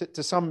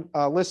to some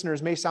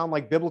listeners may sound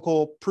like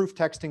biblical proof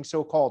texting,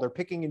 so-called, or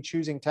picking and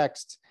choosing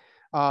texts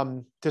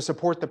to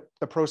support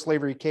the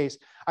pro-slavery case,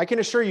 I can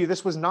assure you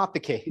this was not the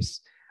case.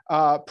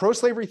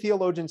 Pro-slavery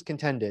theologians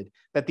contended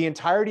that the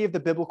entirety of the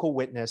biblical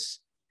witness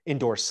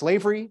endorsed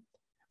slavery,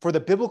 for the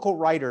biblical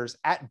writers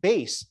at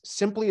base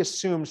simply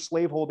assumed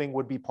slaveholding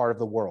would be part of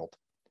the world.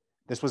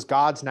 This was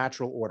God's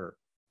natural order.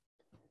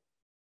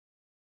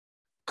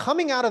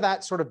 Coming out of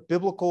that sort of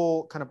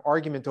biblical kind of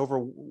argument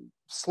over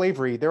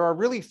slavery, there are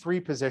really three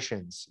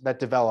positions that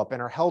develop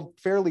and are held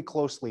fairly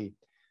closely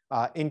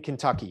in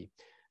Kentucky.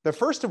 The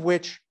first of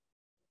which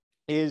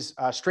is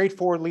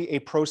straightforwardly a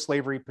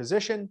pro-slavery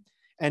position,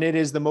 and it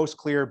is the most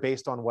clear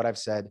based on what I've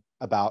said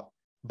about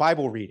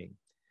Bible reading.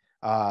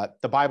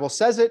 The Bible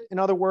says it, in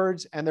other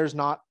words, and there's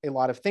not a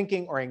lot of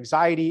thinking or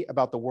anxiety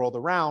about the world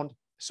around,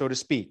 so to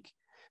speak.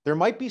 There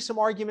might be some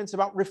arguments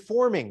about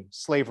reforming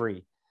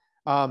slavery,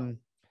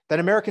 that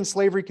American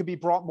slavery could be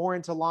brought more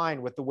into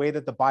line with the way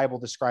that the Bible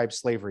describes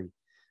slavery,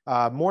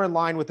 more in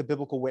line with the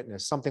biblical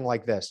witness, something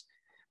like this.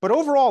 But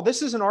overall,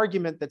 this is an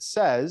argument that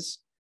says,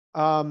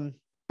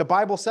 the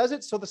Bible says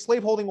it, so the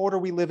slaveholding order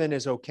we live in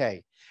is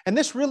okay. And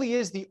this really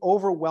is the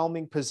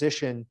overwhelming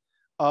position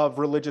of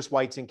religious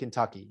whites in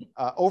Kentucky.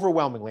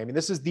 Overwhelmingly, I mean,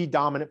 this is the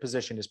dominant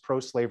position, is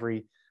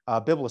pro-slavery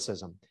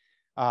biblicism.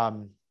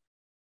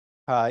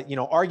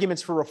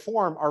 Arguments for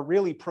reform are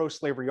really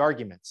pro-slavery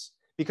arguments.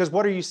 Because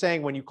what are you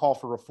saying when you call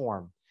for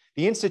reform?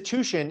 The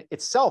institution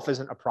itself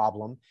isn't a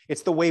problem.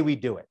 It's the way we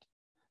do it.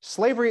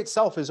 Slavery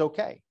itself is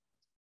okay.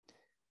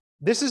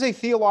 This is a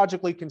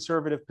theologically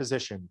conservative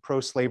position,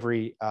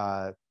 pro-slavery,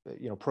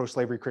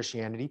 pro-slavery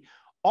Christianity.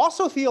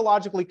 Also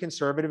theologically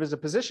conservative is a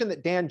position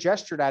that Dan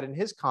gestured at in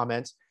his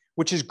comments,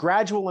 which is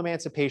gradual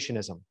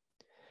emancipationism.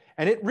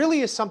 And it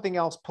really is something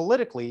else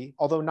politically,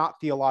 although not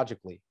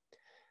theologically.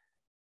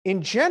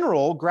 In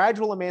general,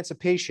 gradual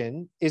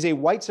emancipation is a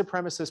white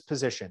supremacist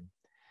position.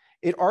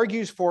 It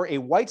argues for a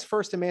whites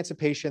first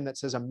emancipation that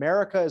says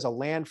America is a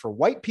land for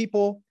white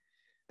people,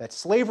 that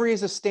slavery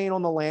is a stain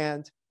on the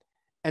land,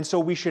 and so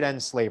we should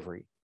end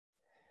slavery.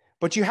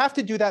 But you have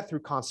to do that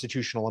through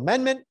constitutional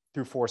amendment,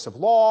 through force of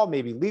law,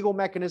 maybe legal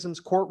mechanisms,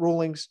 court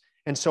rulings,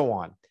 and so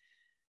on.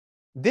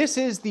 This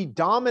is the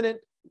dominant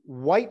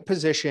white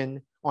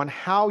position on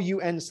how you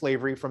end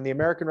slavery from the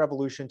American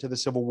Revolution to the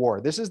Civil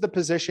War. This is the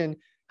position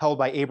held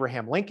by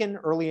Abraham Lincoln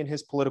early in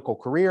his political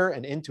career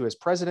and into his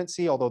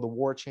presidency, although the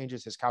war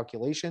changes his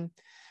calculation.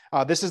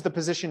 This is the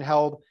position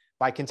held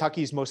by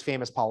Kentucky's most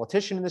famous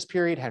politician in this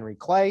period, Henry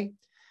Clay.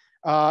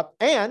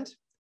 And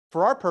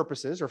for our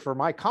purposes, or for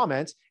my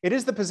comments, it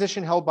is the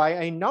position held by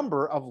a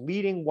number of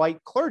leading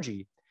white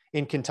clergy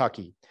in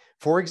Kentucky.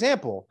 For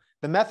example,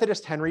 the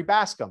Methodist Henry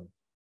Bascom,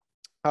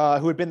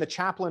 who had been the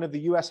chaplain of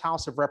the U.S.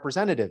 House of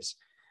Representatives,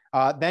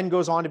 then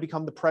goes on to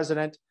become the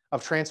president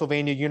of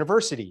Transylvania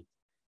University.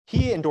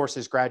 He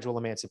endorses gradual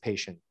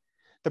emancipation.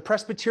 The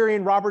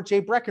Presbyterian Robert J.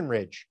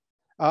 Breckinridge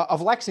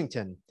of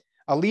Lexington,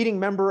 a leading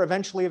member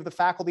eventually of the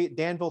faculty at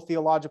Danville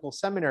Theological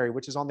Seminary,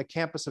 which is on the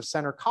campus of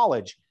Centre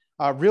College,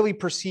 really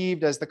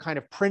perceived as the kind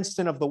of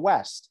Princeton of the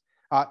West.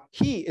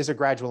 He is a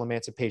gradual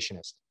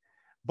emancipationist.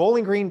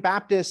 Bowling Green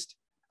Baptist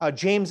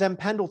James M.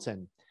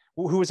 Pendleton,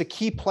 who was a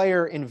key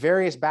player in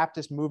various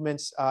Baptist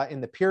movements in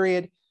the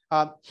period,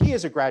 he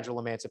is a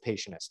gradual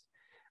emancipationist.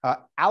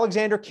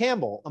 Alexander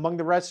Campbell, among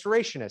the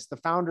Restorationists, the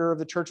founder of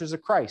the Churches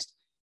of Christ,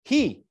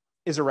 he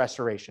is a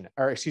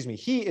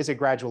he is a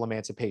gradual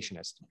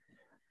emancipationist.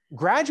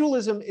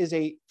 Gradualism is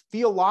a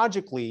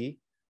theologically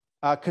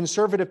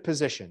conservative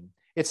position.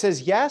 It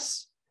says,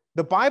 yes,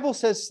 the Bible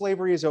says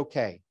slavery is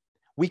okay.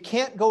 We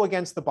can't go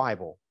against the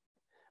Bible.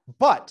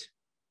 But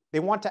they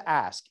want to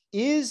ask,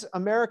 is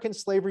American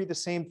slavery the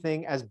same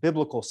thing as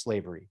biblical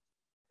slavery?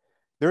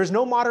 There is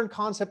no modern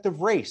concept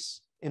of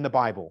race in the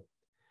Bible.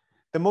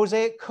 The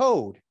Mosaic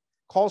Code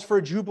calls for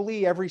a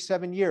jubilee every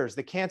 7 years,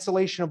 the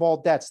cancellation of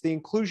all debts, the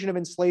inclusion of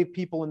enslaved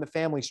people in the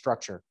family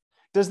structure.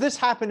 Does this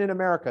happen in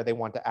America, they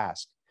want to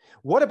ask?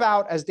 What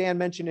about, as Dan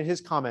mentioned in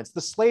his comments,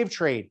 the slave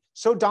trade,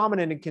 so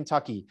dominant in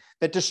Kentucky,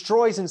 that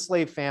destroys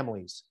enslaved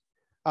families,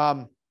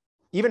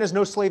 even as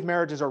no slave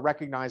marriages are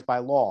recognized by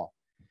law?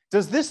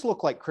 Does this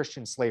look like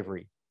Christian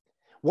slavery?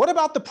 What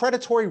about the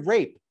predatory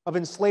rape of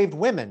enslaved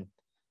women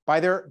by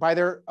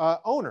their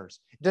owners?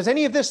 Does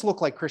any of this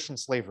look like Christian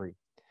slavery?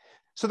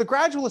 So the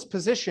gradualist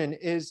position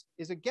is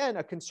again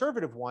a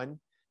conservative one,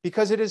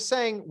 because it is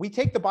saying we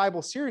take the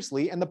Bible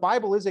seriously, and the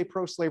Bible is a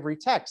pro-slavery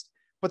text.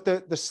 But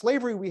the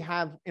slavery we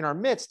have in our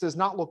midst does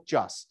not look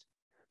just.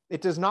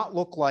 It does not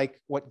look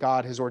like what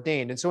God has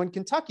ordained. And so in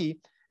Kentucky,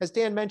 as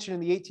Dan mentioned in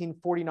the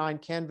 1849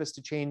 canvass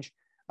to change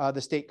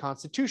the state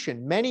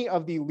constitution, many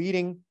of the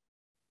leading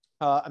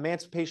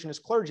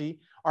emancipationist clergy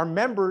are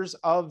members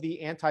of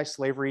the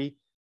anti-slavery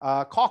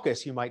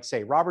caucus, you might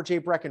say. Robert J.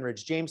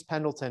 Breckinridge, James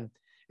Pendleton,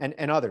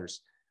 and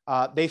others.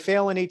 They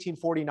fail in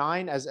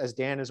 1849, as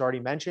Dan has already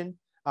mentioned.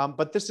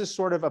 But this is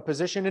sort of a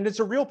position, and it's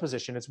a real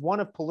position. It's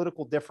one of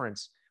political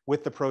difference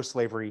with the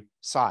pro-slavery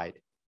side.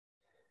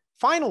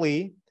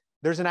 Finally,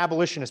 there's an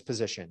abolitionist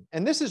position.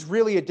 And this is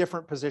really a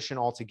different position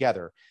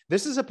altogether.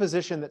 This is a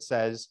position that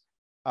says,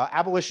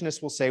 abolitionists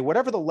will say,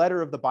 whatever the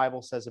letter of the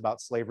Bible says about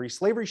slavery,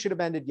 slavery should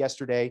have ended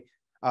yesterday.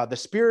 The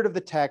spirit of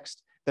the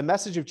text, the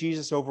message of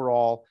Jesus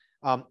overall,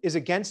 is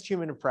against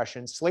human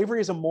oppression. Slavery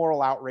is a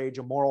moral outrage,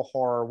 a moral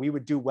horror. We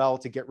would do well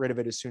to get rid of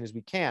it as soon as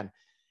we can.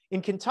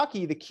 In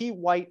Kentucky, the key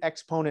white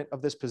exponent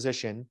of this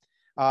position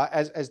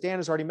as Dan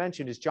has already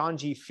mentioned, is John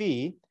G.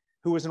 Fee,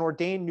 who was an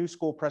ordained New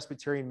School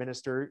Presbyterian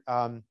minister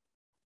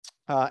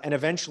and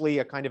eventually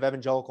a kind of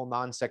evangelical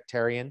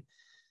non-sectarian.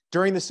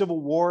 During the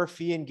Civil War,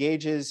 Fee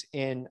engages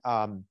in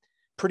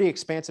pretty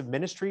expansive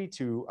ministry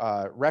to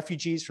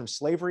refugees from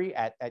slavery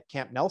at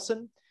Camp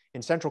Nelson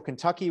in central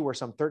Kentucky, where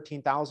some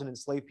 13,000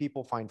 enslaved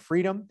people find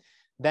freedom,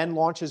 then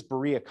launches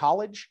Berea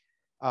College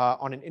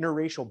on an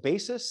interracial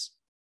basis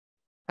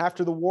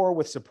after the war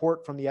with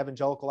support from the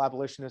Evangelical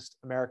Abolitionist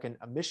American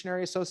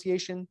Missionary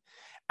Association.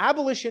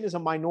 Abolition is a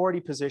minority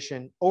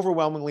position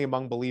overwhelmingly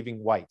among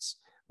believing whites.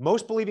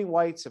 Most believing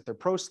whites, if they're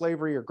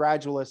pro-slavery or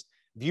gradualist,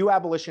 view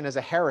abolition as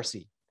a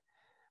heresy.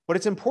 But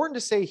it's important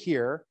to say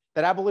here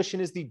that abolition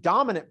is the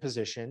dominant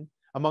position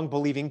among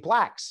believing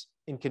blacks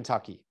in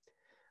Kentucky.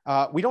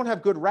 We don't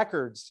have good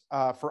records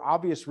for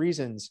obvious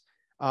reasons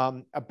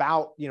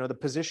about the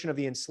position of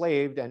the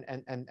enslaved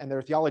and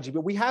their theology,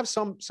 but we have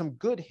some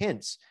good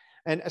hints,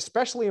 and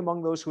especially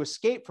among those who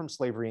escaped from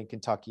slavery in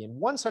Kentucky. And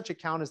one such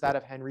account is that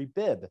of Henry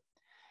Bibb.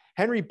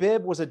 Henry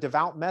Bibb was a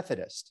devout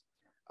Methodist,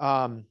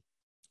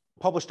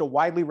 published a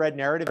widely read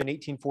narrative in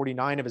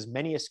 1849 of his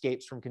many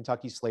escapes from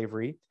Kentucky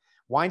slavery,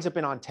 winds up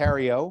in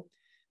Ontario.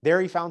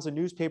 There he founds a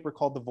newspaper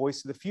called The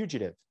Voice of the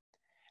Fugitive.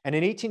 And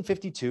in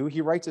 1852,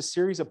 he writes a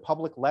series of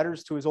public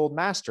letters to his old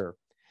master.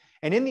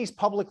 And in these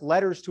public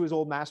letters to his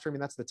old master, I mean,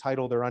 that's the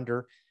title they're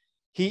under,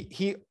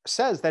 he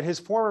says that his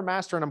former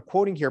master, and I'm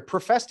quoting here,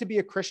 professed to be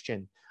a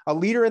Christian, a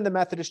leader in the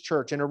Methodist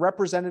Church, and a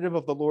representative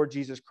of the Lord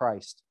Jesus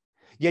Christ.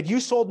 Yet you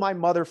sold my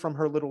mother from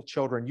her little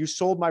children. You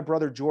sold my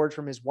brother George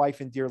from his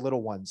wife and dear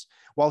little ones,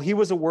 while he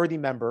was a worthy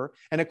member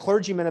and a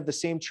clergyman of the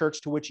same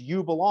church to which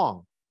you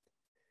belong.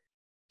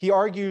 He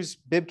argues,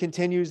 Bibb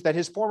continues, that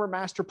his former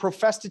master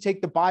professed to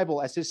take the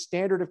Bible as his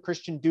standard of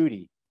Christian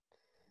duty.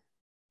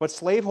 But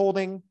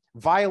slaveholding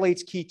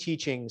violates key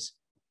teachings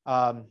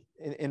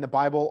in the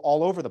Bible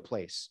all over the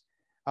place.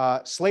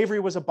 Slavery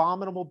was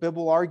abominable, Bibb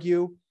will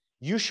argue.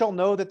 You shall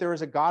know that there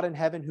is a God in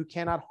heaven who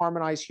cannot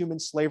harmonize human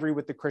slavery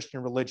with the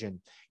Christian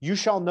religion. You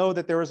shall know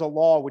that there is a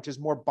law which is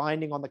more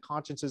binding on the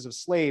consciences of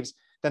slaves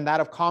than that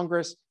of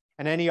Congress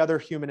and any other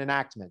human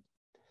enactment.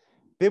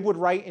 Bibb would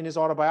write in his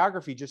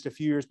autobiography just a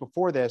few years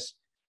before this,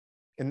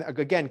 and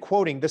again,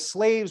 quoting, the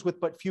slaves, with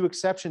but few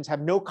exceptions,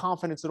 have no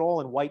confidence at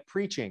all in white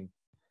preaching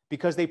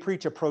because they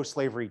preach a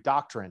pro-slavery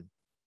doctrine.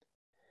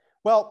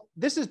 Well,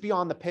 this is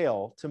beyond the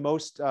pale to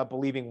most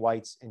believing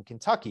whites in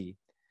Kentucky.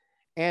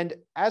 And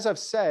as I've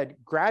said,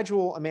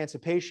 gradual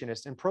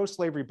emancipationists and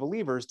pro-slavery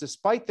believers,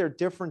 despite their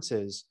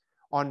differences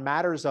on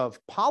matters of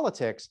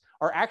politics,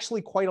 are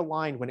actually quite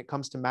aligned when it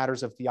comes to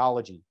matters of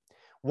theology.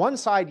 One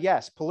side,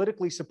 yes,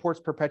 politically supports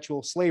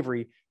perpetual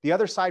slavery. The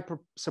other side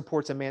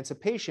supports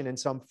emancipation in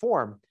some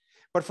form.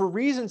 But for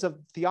reasons of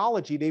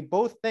theology, they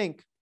both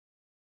think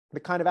the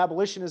kind of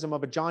abolitionism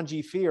of a John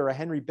G. Fee or a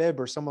Henry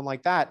Bibb or someone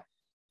like that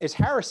is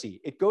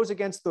heresy. It goes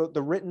against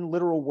the written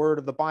literal word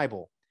of the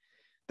Bible.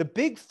 The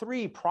big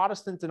three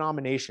Protestant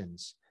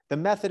denominations, the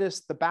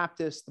Methodists, the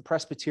Baptists, the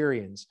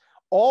Presbyterians,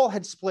 all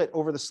had split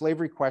over the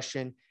slavery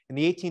question in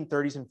the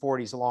 1830s and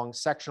 40s along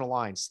sectional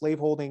lines,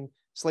 slaveholding,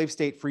 slave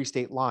state, free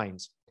state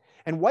lines.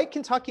 And white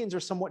Kentuckians are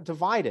somewhat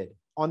divided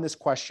on this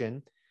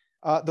question,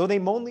 though they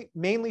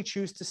mainly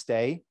choose to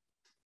stay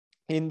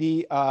in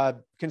the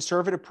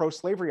conservative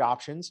pro-slavery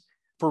options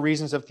for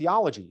reasons of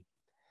theology.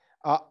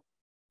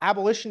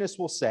 Abolitionists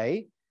will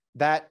say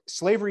that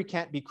slavery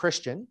can't be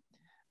Christian,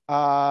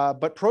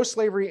 but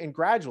pro-slavery and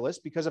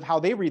gradualists, because of how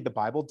they read the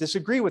Bible,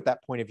 disagree with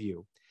that point of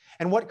view.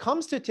 And what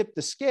comes to tip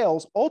the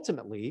scales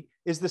ultimately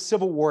is the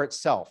Civil War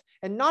itself.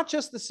 And not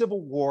just the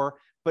Civil War,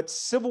 but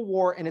civil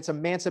war and its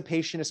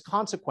emancipationist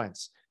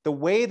consequence, the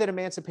way that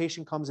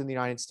emancipation comes in the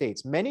United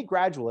States. Many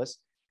gradualists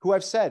who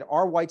I've said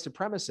are white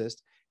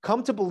supremacists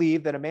come to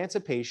believe that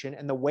emancipation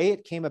and the way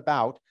it came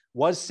about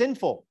was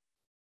sinful.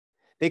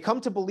 They come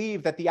to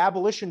believe that the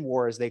abolition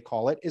war, as they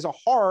call it, is a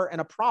horror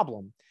and a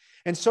problem.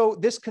 And so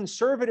this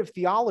conservative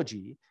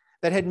theology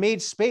that had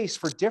made space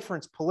for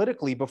difference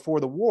politically before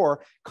the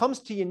war comes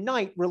to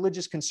unite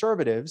religious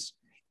conservatives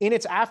in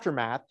its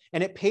aftermath,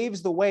 and it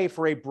paves the way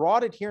for a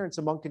broad adherence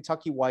among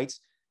Kentucky whites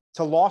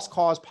to lost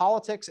cause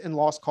politics and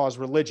lost cause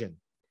religion.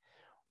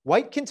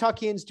 White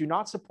Kentuckians do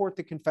not support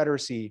the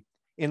Confederacy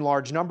in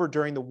large number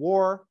during the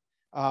war.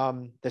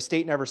 The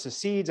state never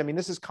secedes. I mean,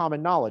 this is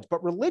common knowledge.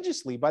 But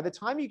religiously, by the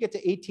time you get to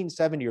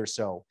 1870 or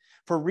so,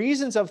 for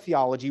reasons of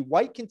theology,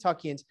 white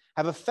Kentuckians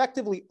have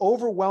effectively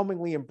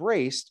overwhelmingly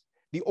embraced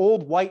the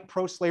old white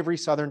pro-slavery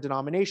Southern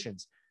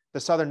denominations,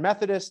 the Southern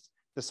Methodists,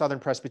 the Southern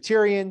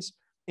Presbyterians.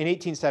 In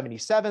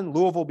 1877,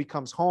 Louisville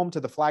becomes home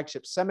to the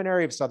flagship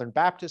seminary of Southern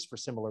Baptists for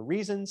similar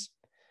reasons.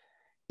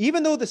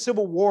 Even though the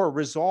Civil War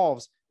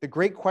resolves the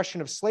great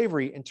question of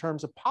slavery in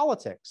terms of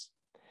politics,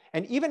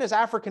 and even as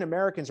African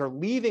Americans are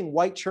leaving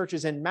white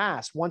churches en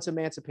masse once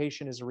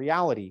emancipation is a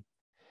reality,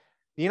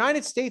 the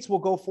United States will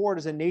go forward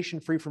as a nation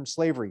free from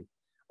slavery.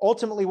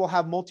 Ultimately, we'll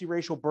have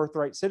multiracial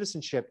birthright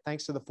citizenship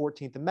thanks to the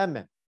 14th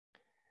Amendment.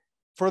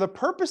 For the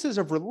purposes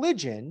of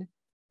religion,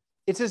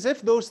 it's as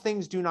if those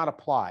things do not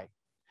apply.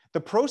 The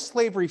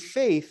pro-slavery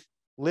faith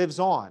lives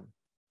on.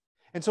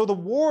 And so the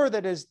war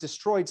that has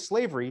destroyed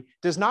slavery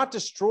does not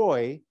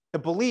destroy the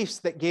beliefs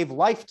that gave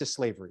life to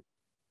slavery.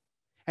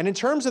 And in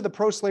terms of the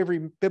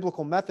pro-slavery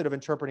biblical method of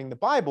interpreting the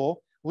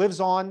Bible, lives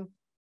on,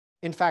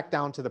 in fact,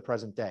 down to the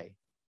present day.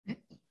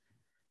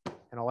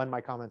 And I'll end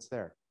my comments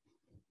there.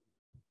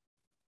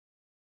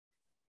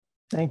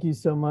 Thank you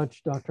so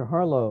much, Dr.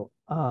 Harlow.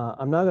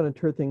 I'm now going to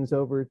turn things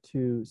over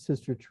to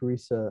Sister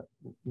Theresa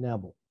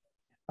Knabel.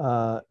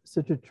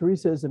 Sister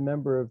Theresa is a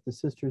member of the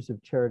Sisters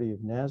of Charity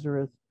of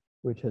Nazareth,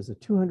 which has a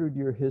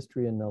 200-year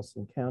history in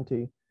Nelson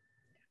County,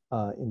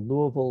 in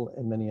Louisville,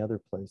 and many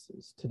other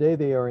places. Today,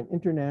 they are an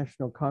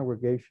international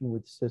congregation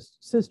with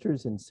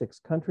sisters in 6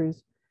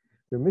 countries.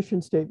 Their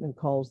mission statement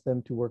calls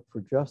them to work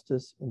for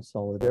justice in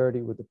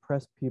solidarity with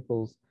oppressed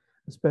peoples,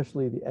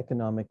 especially the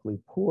economically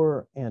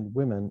poor and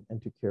women,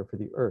 and to care for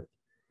the earth.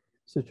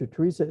 Sister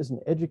Theresa is an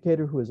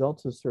educator who has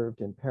also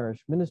served in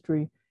parish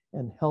ministry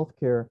and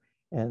healthcare,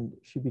 and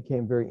she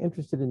became very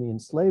interested in the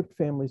enslaved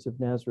families of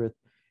Nazareth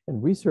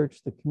and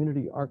researched the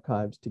community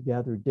archives to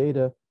gather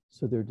data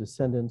so their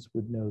descendants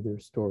would know their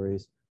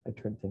stories. I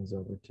turn things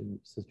over to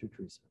Sister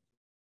Theresa.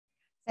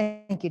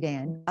 Thank you,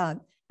 Dan.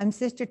 I'm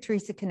Sister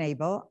Theresa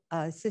Knabel,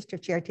 Sister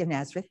of Charity of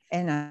Nazareth,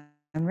 and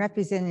I'm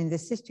representing the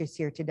sisters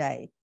here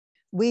today.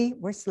 We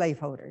were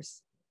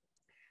slaveholders.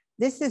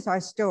 This is our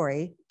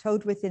story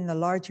told within the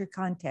larger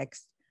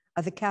context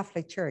of the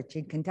Catholic Church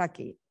in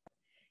Kentucky.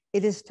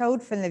 It is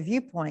told from the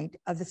viewpoint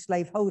of the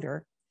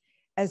slaveholder,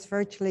 as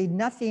virtually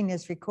nothing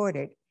is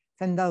recorded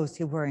from those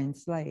who were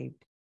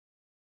enslaved.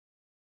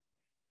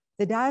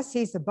 The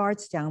Diocese of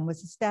Bardstown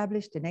was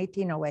established in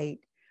 1808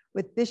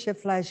 with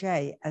Bishop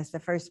Flagey as the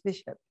first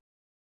bishop.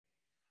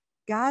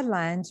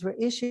 Guidelines were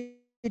issued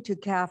to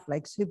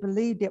Catholics who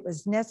believed it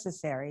was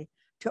necessary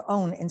to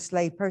own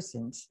enslaved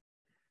persons.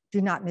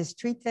 Do not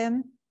mistreat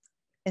them,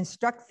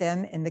 instruct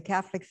them in the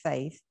Catholic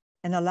faith,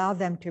 and allow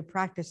them to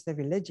practice the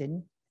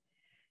religion.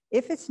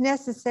 If it's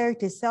necessary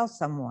to sell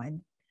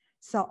someone,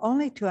 sell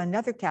only to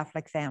another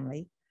Catholic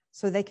family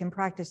so they can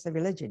practice the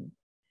religion.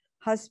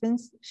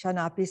 Husbands shall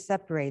not be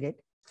separated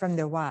from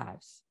their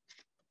wives.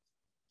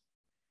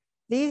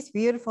 These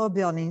beautiful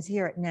buildings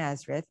here at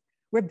Nazareth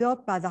were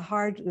built by the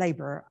hard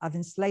labor of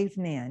enslaved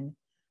men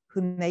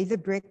who made the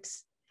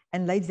bricks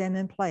and laid them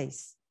in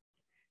place.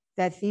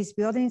 That these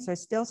buildings are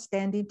still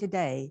standing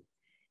today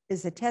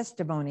is a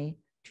testimony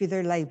to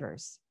their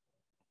labors.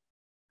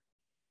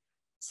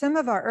 Some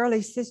of our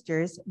early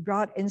sisters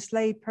brought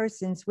enslaved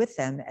persons with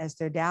them as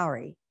their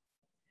dowry.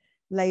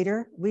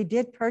 Later, we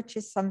did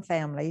purchase some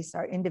families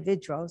or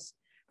individuals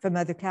from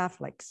other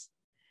Catholics.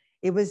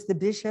 It was the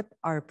bishop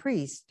or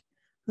priest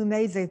who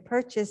made the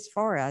purchase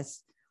for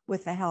us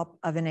with the help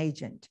of an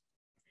agent.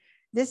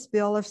 This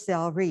bill of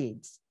sale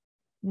reads,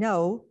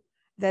 know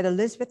that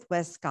Elizabeth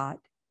Westcott,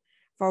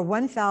 for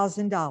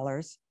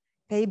 $1,000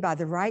 paid by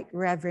the Right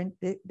Reverend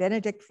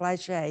Benedict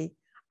Flagey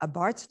of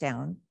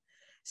Bardstown,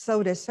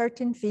 sold a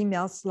certain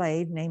female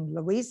slave named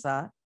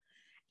Louisa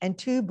and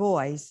 2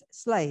 boys,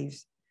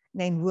 slaves,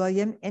 named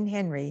William and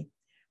Henry,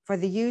 for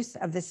the use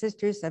of the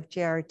Sisters of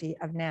Charity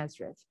of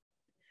Nazareth.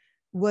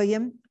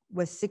 William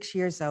was 6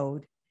 years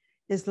old.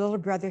 His little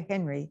brother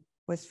Henry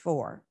was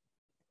 4.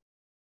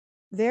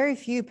 Very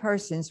few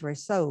persons were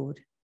sold,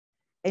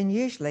 and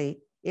usually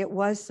it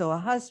was so a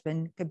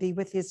husband could be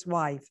with his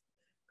wife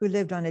who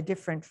lived on a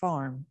different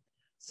farm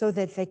so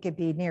that they could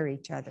be near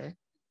each other.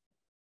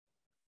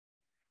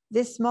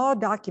 This small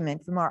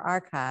document from our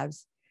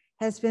archives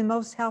has been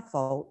most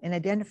helpful in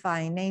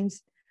identifying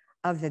names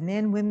of the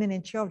men, women,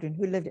 and children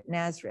who lived at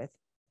Nazareth.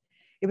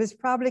 It was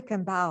probably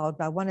compiled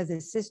by one of the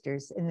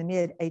sisters in the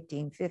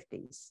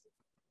mid-1850s.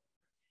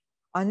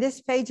 On this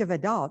page of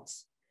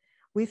adults,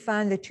 we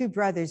find the 2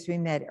 brothers we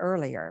met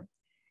earlier,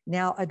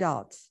 now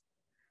adults.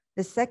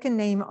 The second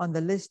name on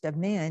the list of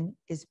men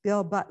is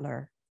Bill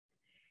Butler.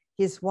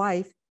 His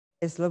wife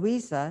is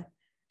Louisa,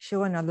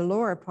 shown on the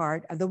lower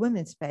part of the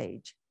women's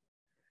page.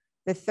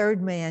 The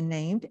third man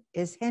named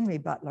is Henry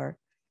Butler,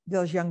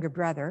 Bill's younger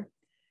brother,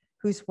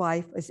 whose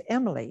wife was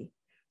Emily,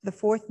 the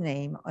 4th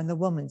name on the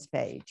woman's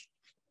page.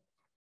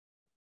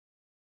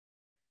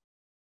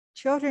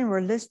 Children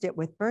were listed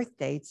with birth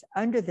dates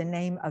under the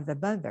name of the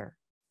mother.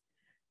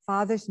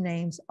 Fathers'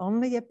 names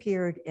only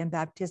appeared in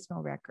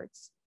baptismal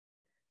records.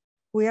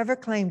 Whoever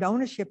claimed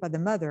ownership of the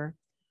mother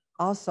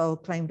also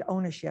claimed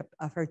ownership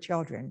of her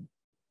children.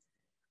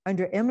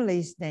 Under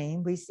Emily's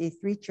name, we see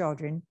 3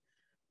 children,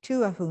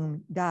 2 of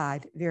whom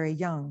died very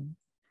young.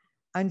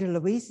 Under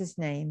Louisa's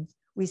name,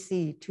 we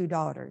see 2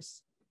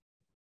 daughters.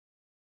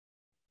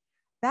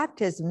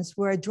 Baptisms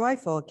were a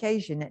joyful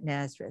occasion at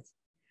Nazareth.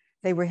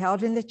 They were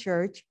held in the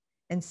church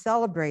and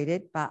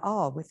celebrated by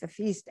all with a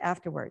feast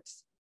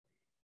afterwards.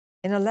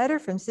 In a letter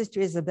from Sister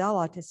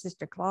Isabella to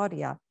Sister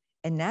Claudia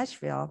in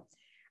Nashville,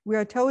 we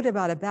are told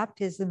about a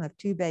baptism of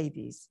 2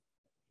 babies.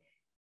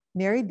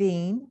 Mary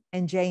Bean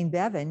and Jane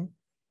Bevan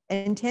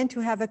intend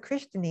to have a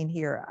christening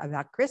here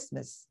about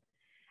Christmas,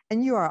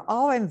 and you are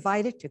all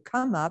invited to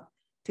come up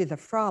to the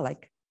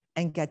frolic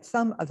and get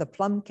some of the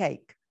plum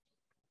cake.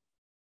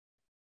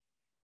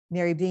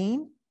 Mary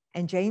Bean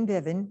and Jane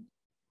Bevan.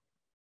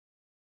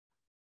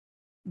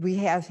 We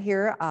have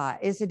here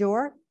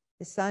Isidore,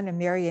 the son of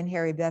Mary and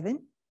Harry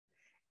Bevan,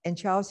 and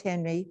Charles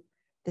Henry,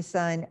 the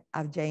son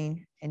of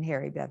Jane and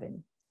Harry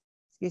Bevan.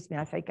 Excuse me,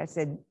 I think I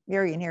said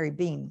Mary and Harry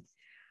Bean.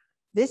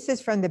 This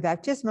is from the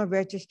baptismal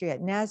registry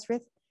at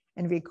Nazareth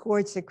and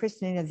records the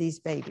christening of these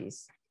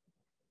babies.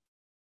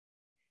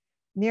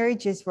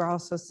 Marriages were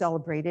also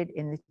celebrated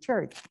in the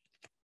church.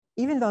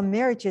 Even though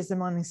marriages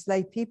among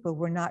enslaved people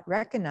were not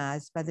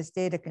recognized by the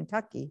state of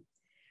Kentucky,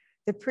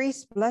 the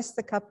priest blessed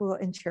the couple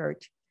in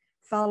church,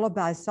 followed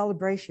by a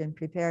celebration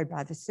prepared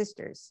by the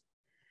sisters.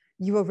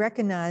 You will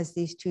recognize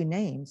these two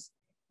names,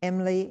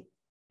 Emily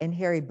and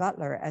Harry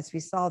Butler, as we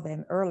saw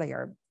them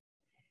earlier.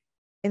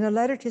 In a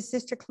letter to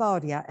Sister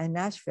Claudia in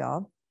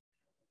Nashville,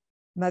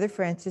 Mother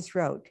Frances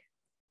wrote,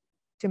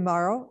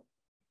 "Tomorrow,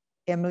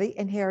 Emily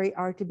and Harry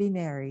are to be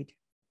married.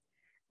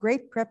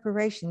 Great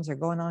preparations are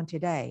going on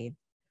today.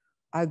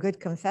 Our good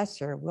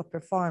confessor will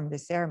perform the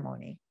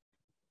ceremony."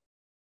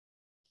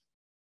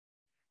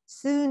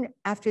 Soon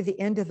after the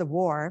end of the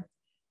war,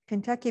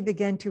 Kentucky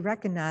began to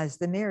recognize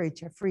the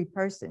marriage of free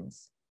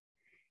persons.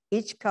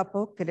 Each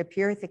couple could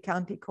appear at the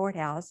county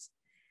courthouse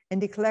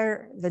and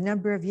declare the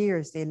number of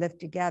years they lived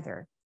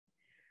together.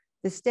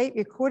 The state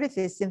recorded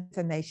this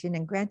information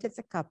and granted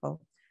the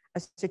couple a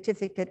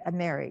certificate of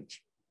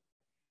marriage.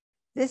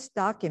 This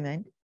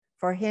document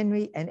for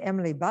Henry and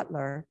Emily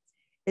Butler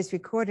is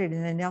recorded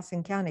in the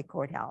Nelson County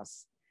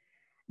Courthouse.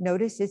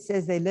 Notice it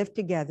says they lived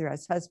together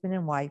as husband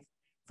and wife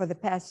for the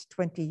past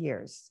 20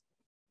 years.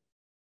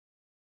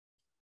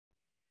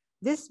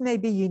 This may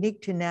be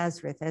unique to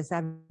Nazareth, as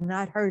I've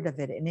not heard of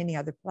it in any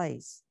other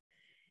place.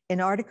 An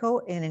article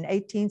in an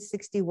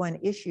 1861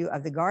 issue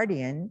of The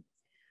Guardian,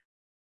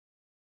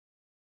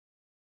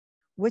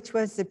 which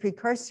was the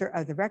precursor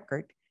of the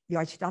Record, the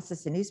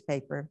archdiocesan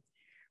newspaper,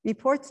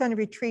 reports on a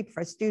retreat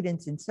for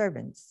students and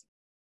servants.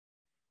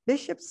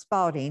 Bishop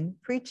Spalding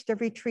preached a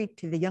retreat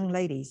to the young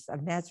ladies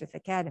of Nazareth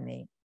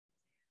Academy.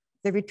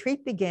 The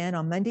retreat began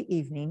on Monday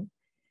evening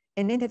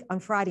and ended on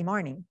Friday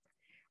morning,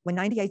 when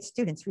 98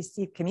 students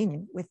received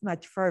communion with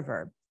much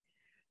fervor.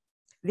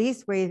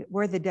 These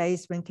were the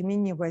days when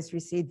communion was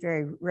received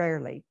very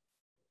rarely.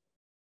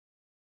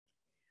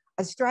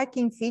 A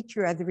striking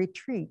feature of the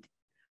retreat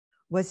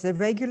was the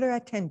regular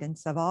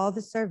attendance of all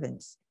the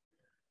servants,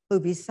 who,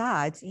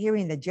 besides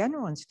hearing the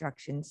general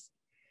instructions,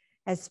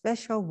 had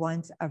special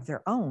ones of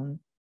their own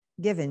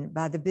given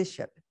by the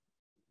bishop.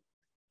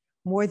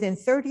 More than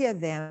 30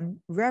 of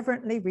them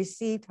reverently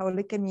received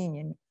Holy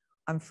Communion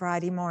on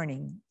Friday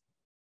morning.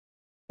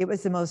 It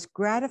was the most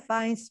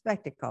gratifying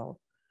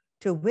spectacle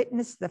to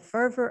witness the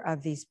fervor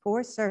of these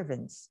poor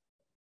servants.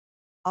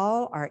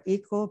 All are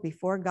equal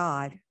before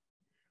God,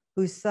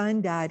 whose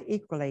Son died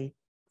equally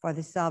for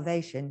the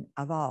salvation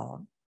of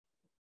all.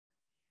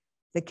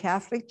 The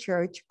Catholic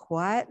Church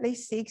quietly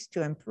seeks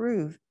to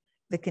improve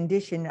the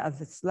condition of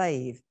the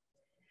slave,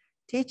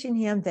 teaching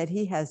him that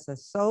he has a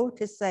soul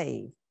to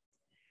save,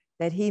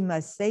 that he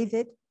must save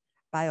it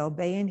by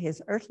obeying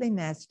his earthly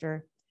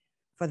master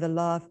for the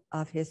love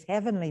of his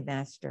heavenly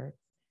master,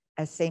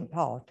 as St.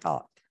 Paul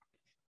taught.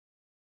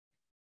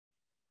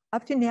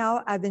 Up to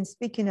now, I've been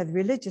speaking of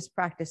religious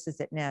practices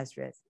at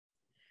Nazareth.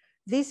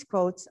 These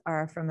quotes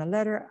are from a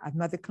letter of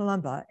Mother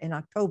Columba in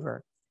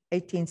October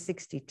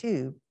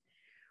 1862,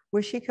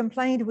 where she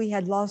complained we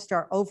had lost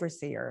our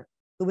overseer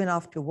who went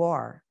off to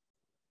war.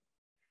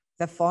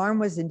 The farm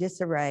was in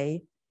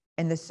disarray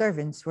and the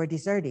servants were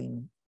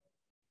deserting.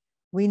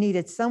 We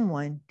needed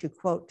someone to,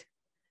 quote,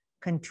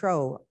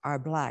 control our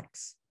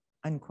blacks,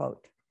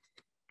 unquote.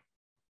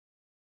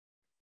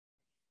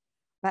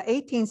 By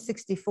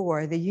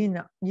 1864,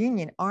 the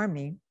Union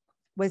Army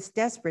was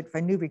desperate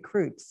for new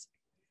recruits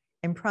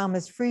and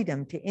promised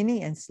freedom to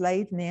any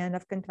enslaved man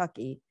of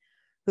Kentucky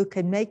who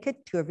could make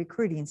it to a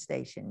recruiting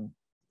station.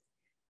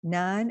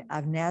 9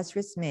 of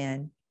Nazareth's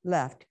men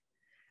left,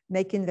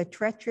 making the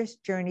treacherous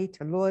journey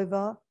to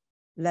Louisville,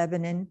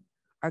 Lebanon,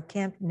 or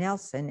Camp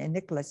Nelson in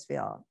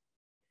Nicholasville.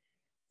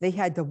 They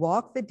had to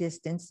walk the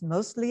distance,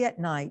 mostly at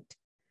night,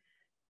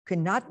 could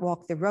not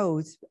walk the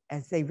roads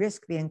as they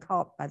risked being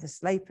caught by the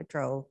slave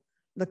patrol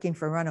looking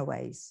for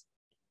runaways.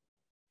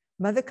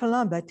 Mother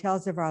Columba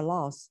tells of our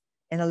loss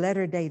in a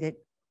letter dated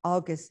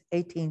August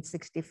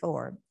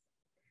 1864.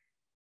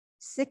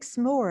 6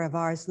 more of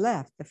ours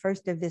left the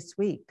first of this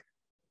week.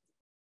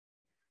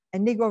 A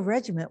Negro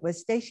regiment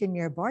was stationed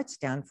near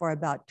Bardstown for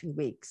about 2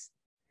 weeks.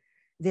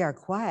 They are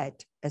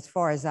quiet, as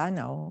far as I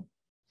know.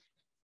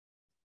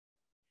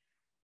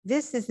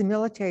 This is the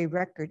military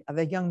record of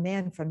a young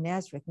man from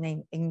Nazareth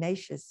named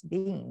Ignatius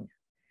Bean.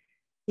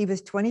 He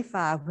was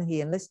 25 when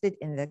he enlisted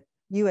in the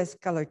U.S.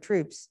 colored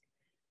troops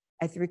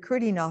at the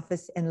recruiting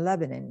office in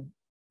Lebanon.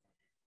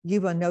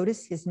 You will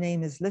notice his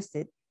name is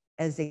listed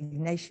as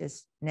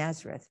Ignatius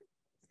Nazareth.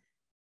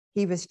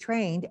 He was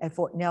trained at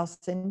Fort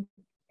Nelson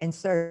and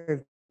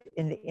served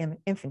in the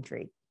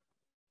infantry.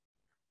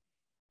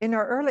 In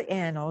our early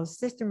annals,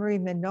 Sister Marie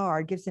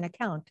Menard gives an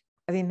account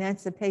of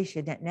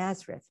emancipation at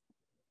Nazareth.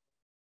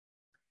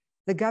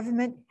 The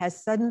government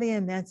has suddenly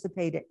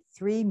emancipated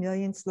 3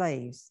 million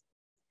slaves.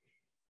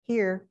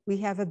 Here we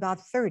have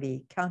about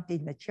 30,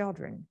 counting the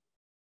children.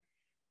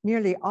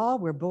 Nearly all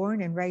were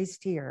born and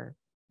raised here.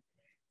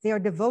 They are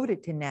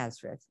devoted to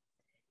Nazareth,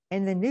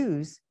 and the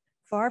news,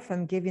 far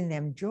from giving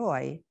them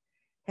joy,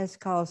 has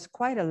caused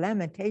quite a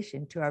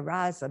lamentation to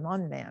arise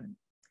among them.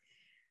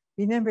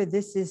 Remember,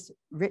 this is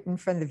written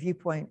from the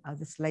viewpoint of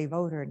the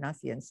slaveholder, not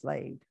the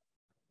enslaved.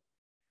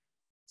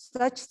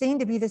 Such seem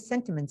to be the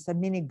sentiments of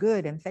many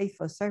good and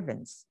faithful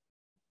servants.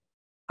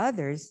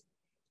 Others,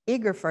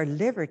 eager for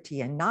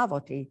liberty and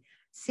novelty,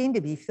 seem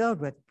to be filled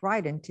with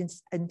bright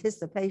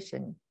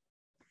anticipation.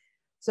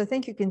 So I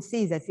think you can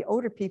see that the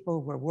older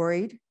people were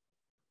worried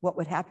what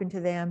would happen to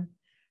them.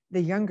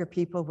 The younger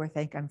people were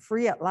thinking, I'm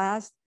free at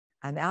last.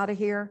 I'm out of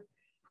here.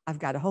 I've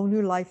got a whole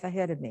new life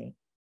ahead of me.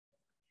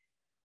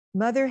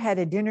 Mother had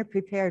a dinner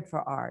prepared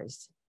for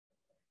ours.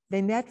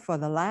 They met for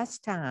the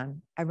last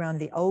time around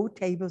the old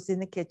tables in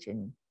the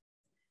kitchen.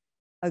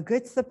 A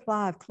good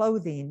supply of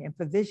clothing and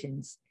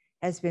provisions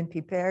has been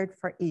prepared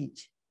for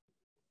each.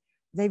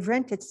 They've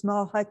rented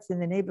small huts in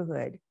the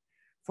neighborhood,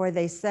 for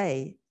they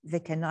say they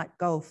cannot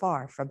go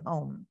far from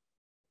home.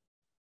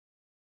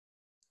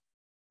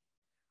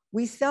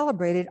 We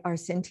celebrated our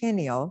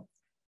centennial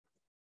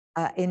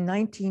in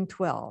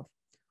 1912.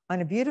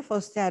 On a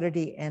beautiful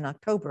Saturday in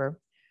October,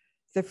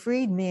 the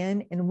freed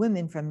men and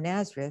women from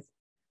Nazareth,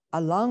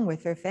 along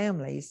with their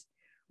families,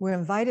 were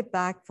invited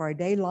back for a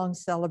day-long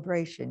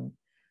celebration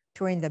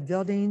touring the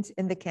buildings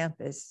and the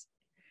campus.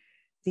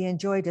 They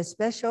enjoyed a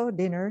special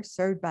dinner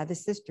served by the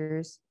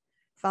sisters,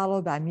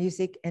 followed by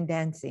music and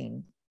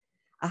dancing.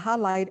 A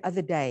highlight of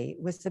the day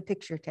was the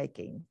picture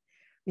taking.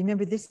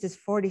 Remember, this is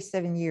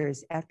 47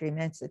 years after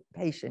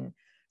emancipation,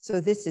 so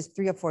this is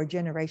 3 or 4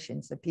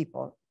 generations of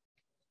people.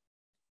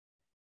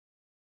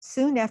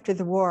 Soon after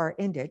the war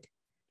ended,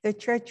 the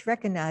church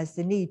recognized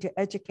the need to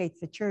educate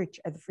the church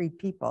of the freed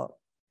people.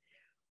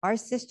 Our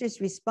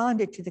sisters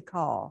responded to the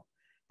call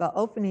by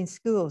opening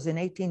schools in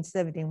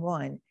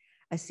 1871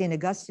 at St.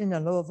 Augustine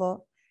in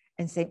Louisville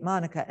and St.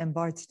 Monica in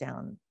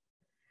Bardstown.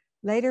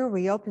 Later,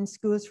 we opened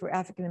schools for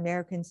African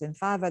Americans in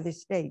 5 other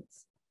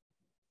states.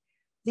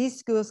 These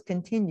schools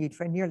continued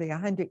for nearly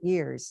 100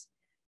 years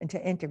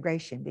until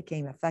integration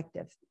became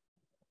effective.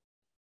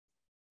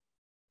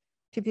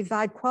 To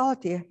provide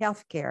quality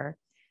health care,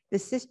 the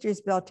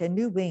sisters built a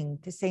new wing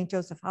to St.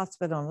 Joseph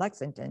Hospital in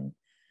Lexington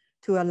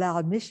to allow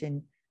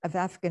admission of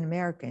African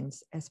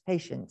Americans as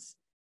patients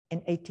in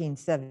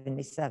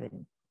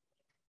 1877.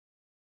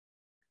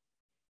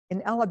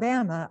 In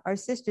Alabama, our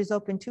sisters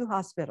opened 2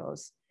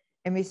 hospitals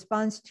in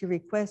response to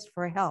requests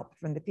for help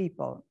from the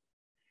people.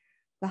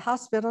 The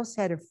hospitals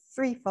had a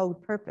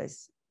threefold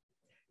purpose: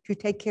 to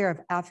take care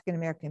of African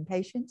American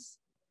patients,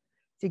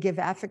 to give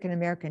African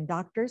American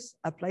doctors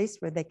a place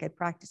where they could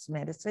practice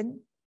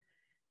medicine,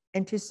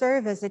 and to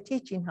serve as a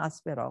teaching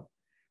hospital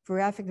for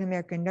African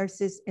American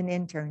nurses and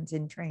interns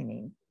in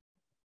training.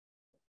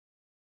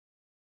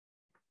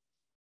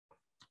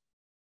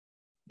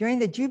 During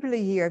the Jubilee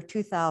year of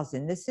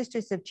 2000, the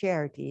Sisters of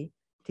Charity,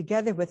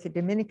 together with the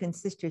Dominican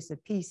Sisters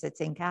of Peace at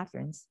St.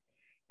 Catherine's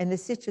and the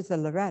Sisters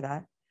of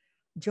Loretta,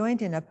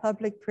 joined in a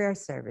public prayer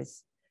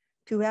service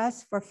to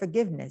ask for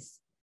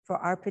forgiveness for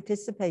our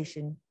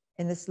participation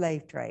in the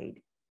slave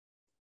trade.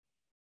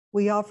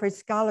 We offered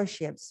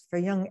scholarships for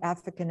young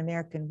African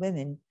American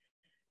women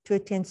to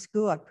attend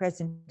school at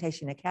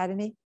Presentation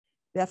Academy,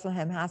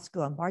 Bethlehem High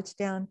School in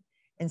Bardstown,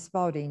 and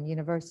Spalding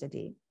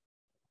University.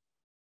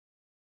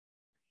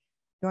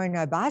 During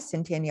our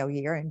bicentennial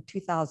year in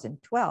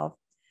 2012,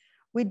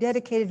 we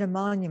dedicated a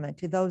monument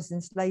to those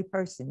enslaved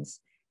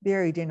persons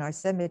buried in our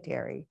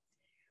cemetery,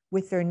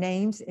 with their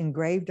names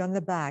engraved on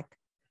the back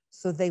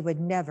so they would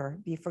never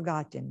be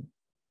forgotten.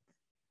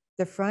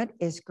 The front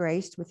is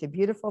graced with a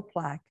beautiful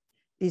plaque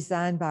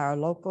designed by our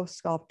local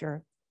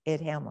sculptor, Ed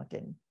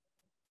Hamilton.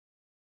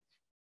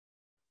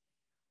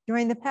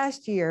 During the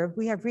past year,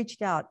 we have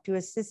reached out to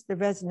assist the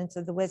residents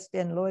of the West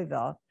End,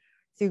 Louisville,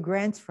 through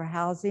grants for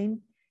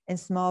housing and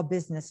small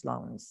business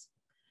loans.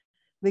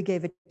 We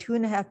gave a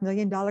 $2.5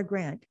 million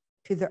grant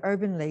to the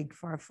Urban League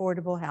for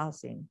Affordable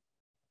Housing.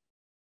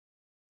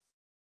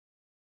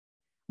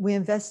 We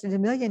invested $1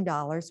 million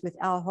with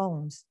Al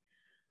Homes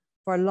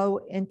for low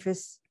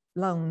interest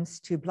loans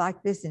to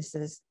Black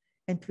businesses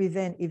and to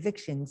prevent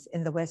evictions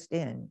in the West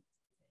End.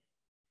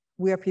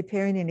 We are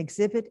preparing an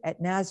exhibit at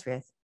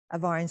Nazareth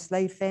of our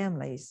enslaved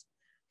families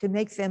to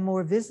make them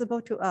more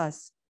visible to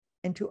us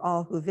and to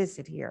all who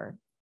visit here.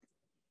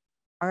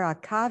 Our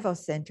archival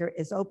center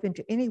is open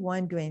to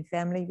anyone doing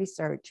family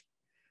research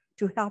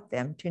to help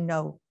them to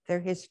know their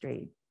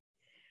history.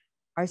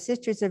 Our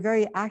sisters are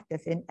very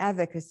active in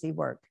advocacy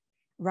work,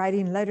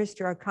 writing letters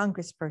to our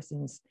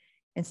congresspersons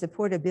in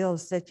support of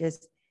bills such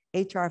as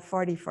H.R.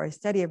 40 for a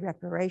study of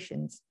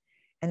reparations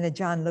and the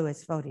John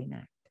Lewis Voting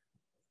Act.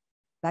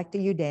 Back to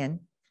you, Dan.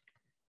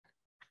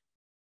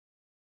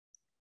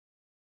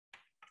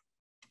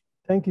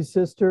 Thank you,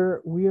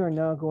 sister. We are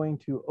now going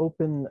to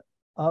open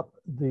up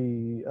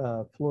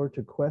the floor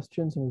to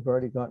questions, and we've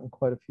already gotten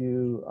quite a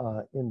few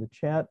in the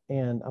chat.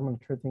 And I'm going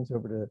to turn things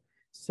over to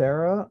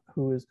Sarah,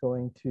 who is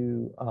going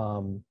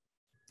to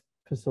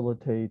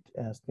facilitate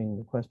asking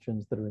the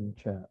questions that are in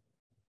the chat.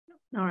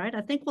 All right,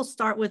 I think we'll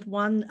start with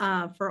one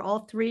for all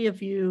three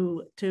of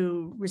you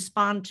to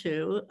respond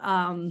to.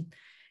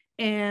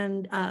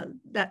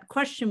 That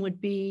question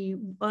would be,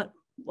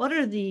 what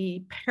are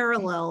the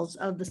parallels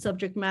of the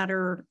subject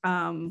matter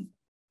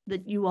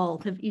that you all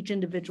have each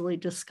individually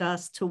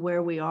discussed to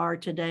where we are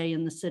today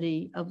in the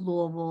city of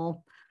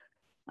Louisville,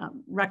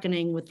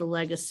 reckoning with the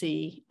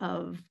legacy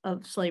of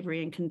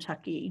slavery in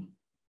Kentucky?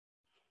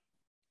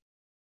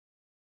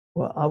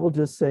 Well, I will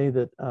just say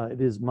that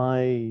it is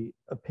my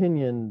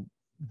opinion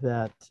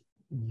that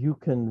you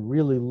can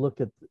really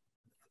look at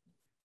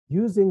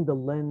using the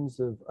lens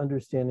of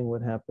understanding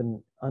what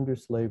happened under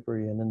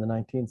slavery and in the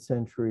 19th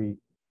century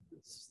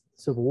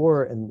Civil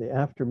War and the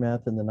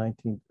aftermath in the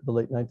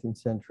late 19th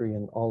century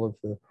and all of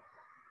the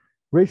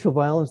racial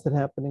violence that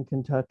happened in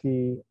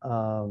Kentucky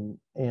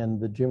and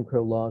the Jim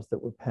Crow laws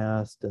that were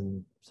passed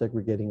and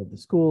segregating of the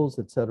schools,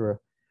 et cetera,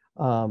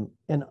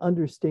 and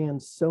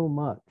understand so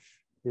much.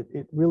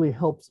 It really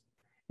helps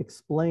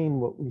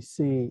explain what we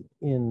see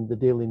in the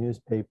daily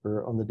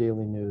newspaper, on the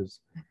daily news.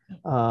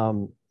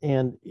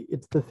 And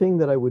it's the thing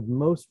that I would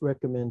most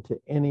recommend to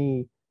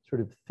any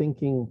sort of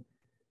thinking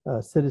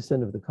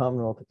citizen of the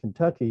Commonwealth of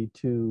Kentucky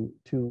to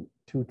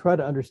try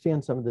to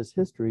understand some of this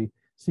history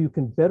so you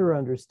can better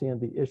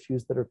understand the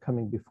issues that are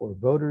coming before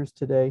voters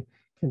today,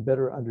 can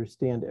better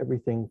understand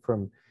everything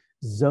from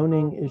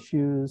zoning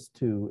issues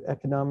to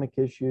economic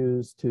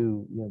issues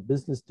to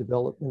business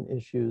development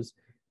issues.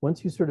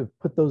 Once you sort of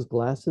put those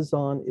glasses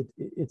on,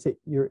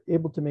 you're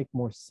able to make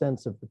more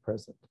sense of the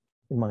present,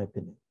 in my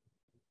opinion.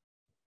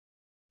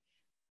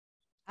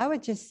 I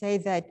would just say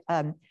that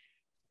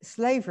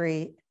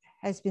slavery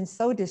has been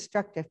so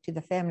destructive to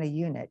the family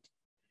unit.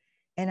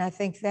 And I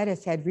think that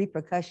has had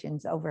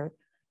repercussions over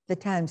the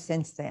time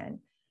since then.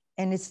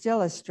 And it's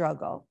still a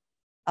struggle.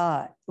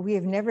 We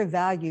have never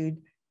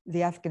valued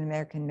the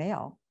African-American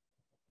male.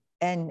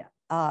 And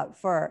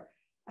for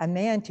a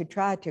man to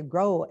try to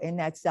grow in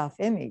that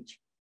self-image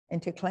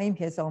and to claim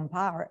his own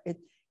power,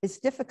 it's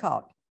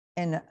difficult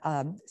in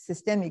a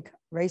systemic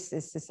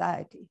racist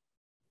society.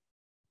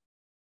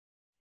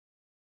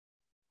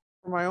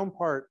 For my own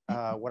part,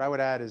 what I would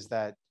add is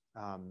that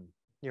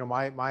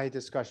my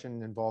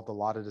discussion involved a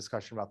lot of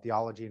discussion about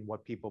theology and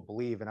what people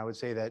believe. And I would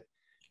say that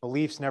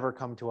beliefs never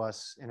come to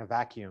us in a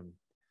vacuum.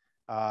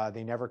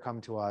 They never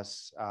come to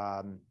us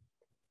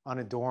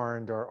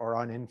unadorned or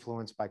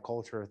uninfluenced by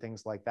culture or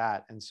things like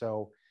that. And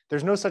so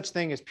there's no such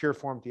thing as pure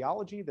form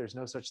theology. There's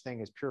no such thing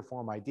as pure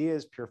form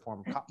ideas, pure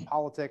form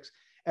politics.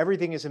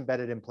 Everything is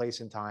embedded in place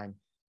and time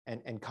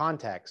and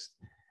context.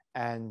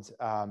 And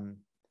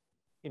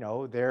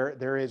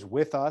there is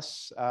with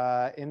us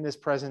in this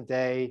present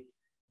day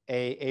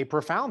a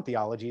profound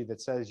theology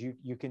that says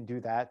you can do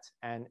that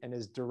and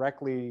is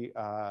directly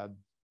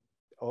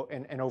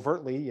and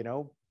overtly,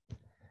 in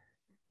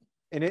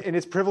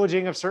its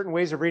privileging of certain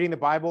ways of reading the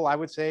Bible, I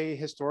would say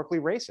historically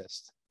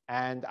racist.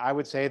 And I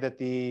would say that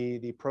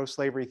the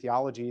pro-slavery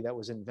theology that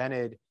was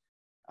invented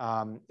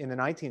in the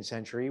 19th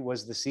century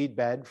was the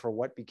seedbed for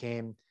what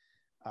became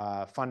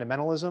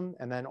fundamentalism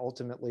and then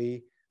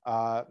ultimately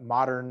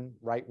modern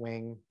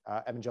right-wing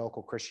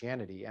evangelical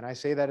Christianity. And I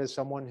say that as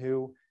someone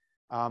who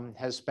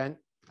has spent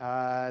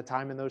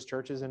time in those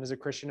churches and is a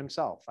Christian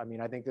himself. I mean,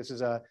 I think this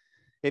is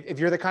if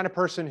you're the kind of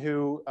person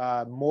who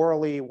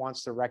morally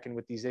wants to reckon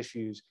with these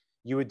issues,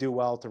 you would do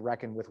well to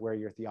reckon with where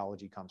your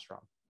theology comes from.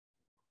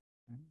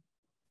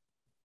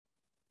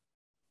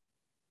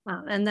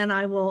 And then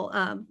I will,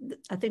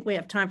 I think we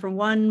have time for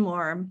one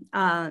more,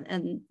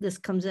 and this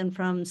comes in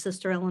from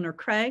Sister Eleanor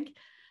Craig.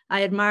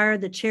 I admire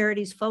the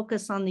charity's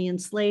focus on the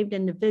enslaved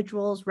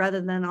individuals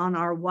rather than on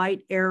our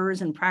white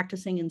errors in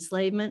practicing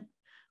enslavement.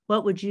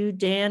 What would you,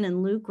 Dan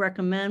and Luke,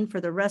 recommend for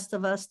the rest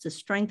of us to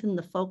strengthen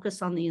the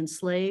focus on the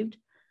enslaved?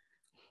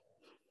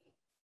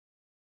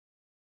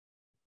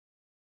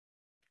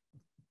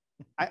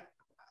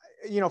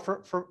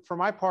 For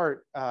my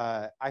part,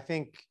 I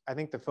think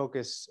the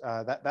focus,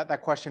 that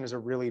question is a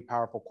really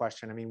powerful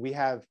question. I mean, we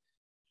have,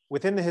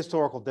 within the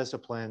historical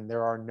discipline,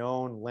 there are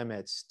known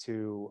limits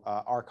to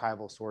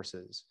archival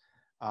sources.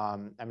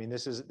 I mean,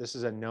 this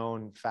is a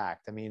known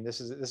fact. I mean,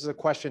 this is a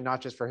question not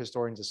just for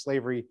historians of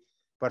slavery,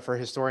 but for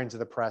historians of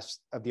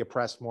the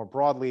oppressed more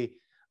broadly.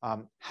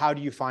 How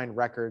do you find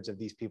records of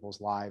these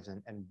people's lives,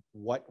 and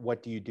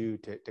what do you do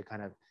to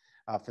kind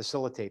of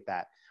facilitate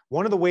that?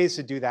 One of the ways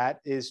to do that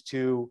is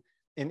to,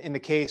 in the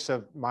case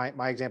of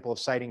my example of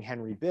citing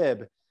Henry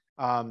Bibb,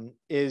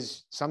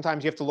 is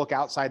sometimes you have to look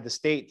outside the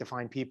state to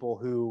find people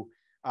who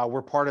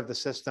were part of the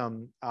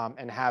system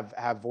and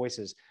have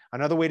voices.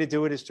 Another way to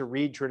do it is to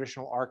read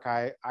traditional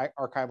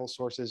archival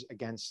sources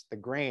against the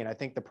grain. I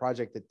think the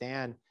project that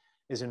Dan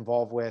is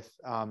involved with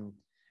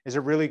is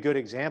a really good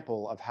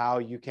example of how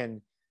you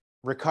can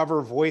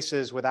recover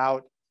voices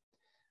without,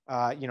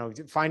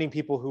 finding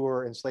people who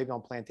were enslaved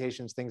on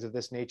plantations, things of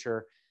this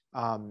nature,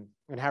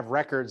 and have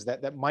records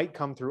that might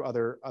come through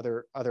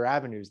other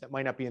avenues that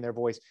might not be in their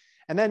voice.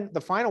 And then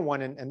the final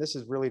one, and this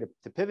is really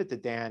to pivot to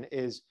Dan,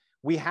 is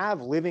we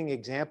have living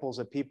examples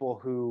of people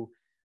who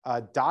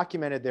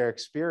documented their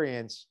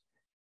experience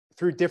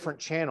through different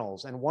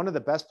channels. And one of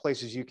the best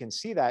places you can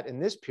see that in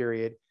this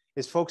period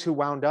is folks who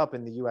wound up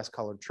in the US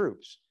colored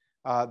troops.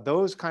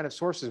 Those kind of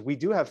sources, we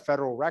do have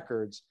federal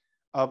records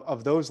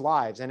of those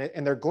lives,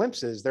 and they're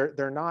glimpses.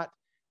 They're not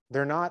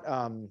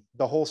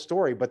the whole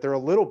story, but they're a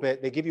little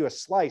bit, they give you a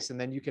slice, and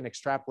then you can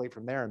extrapolate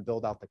from there and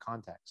build out the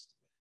context.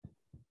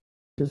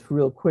 Just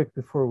real quick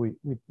before we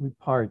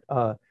part.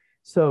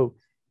 So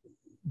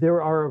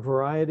there are a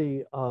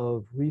variety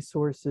of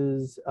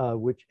resources,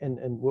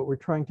 and what we're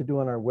trying to do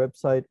on our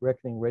website,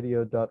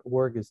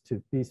 reckoningradio.org, is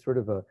to be sort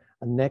of a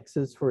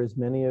nexus for as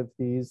many of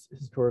these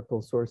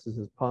historical sources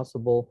as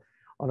possible.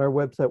 On our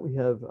website, we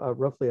have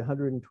roughly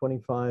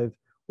 125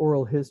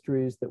 oral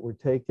histories that were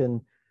taken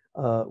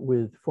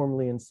with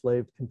formerly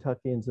enslaved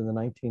Kentuckians in the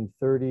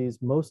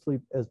 1930s, mostly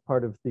as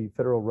part of the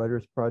Federal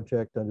Writers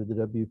Project under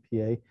the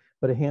WPA,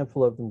 but a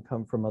handful of them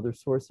come from other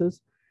sources.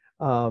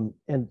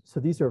 And so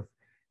these are,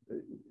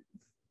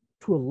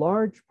 to a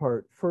large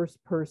part,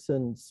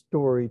 first-person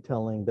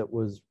storytelling that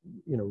was,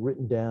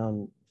 written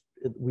down,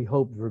 we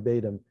hope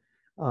verbatim,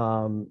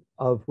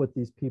 of what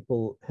these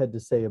people had to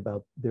say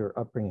about their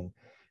upbringing.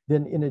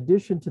 Then, in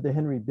addition to the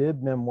Henry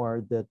Bibb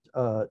memoir that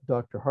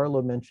Dr.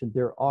 Harlow mentioned,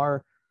 there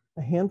are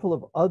a handful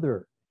of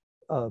other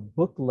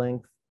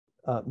book-length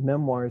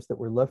memoirs that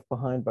were left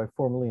behind by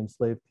formerly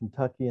enslaved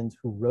Kentuckians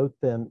who wrote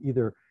them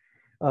either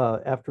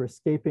after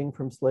escaping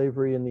from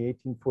slavery in the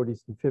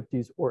 1840s and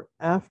 50s or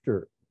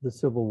after the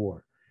Civil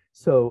War.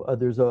 So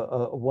there's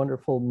a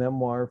wonderful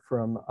memoir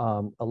from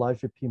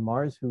Elijah P.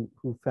 Mars, who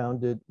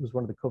was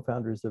one of the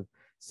co-founders of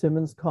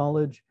Simmons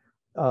College.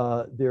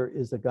 There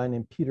is a guy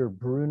named Peter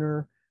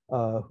Bruner,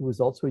 who was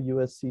also a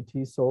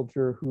USCT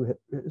soldier, who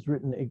has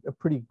written a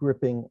pretty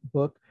gripping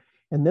book.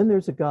 And then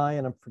there's a guy,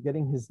 and I'm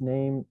forgetting his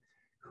name,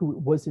 who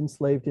was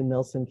enslaved in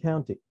Nelson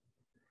County.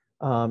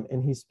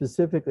 And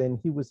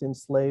he was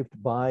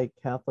enslaved by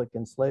Catholic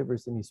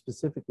enslavers, and he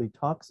specifically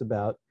talks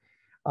about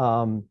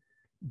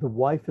the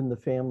wife and the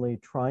family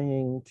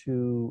trying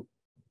to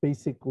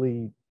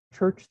basically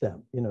church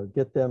them,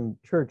 get them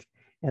churched.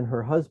 And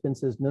her husband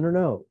says,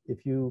 no,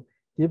 if you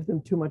give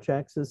them too much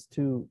access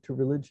to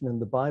religion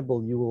and the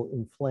Bible, you will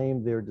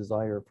inflame their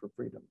desire for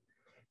freedom.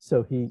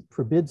 So he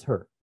forbids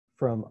her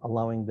from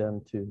allowing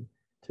them to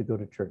go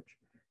to church.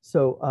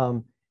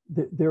 So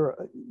there,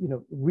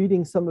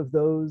 reading some of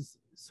those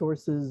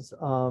sources,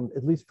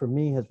 at least for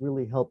me, has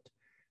really helped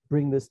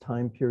bring this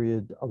time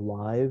period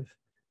alive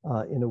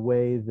in a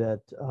way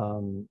that,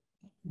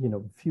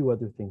 few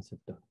other things have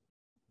done.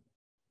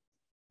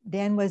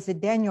 Dan, was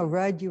it Daniel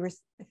Rudd you were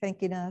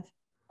thinking of?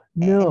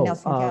 No, in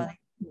Nelson County?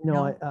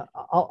 No,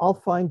 I'll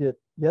find it.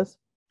 Yes.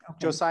 Okay.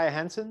 Josiah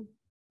Henson?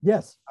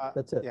 Yes,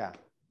 that's it. Yeah.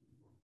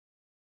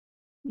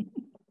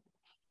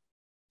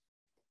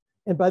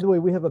 And by the way,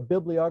 we have a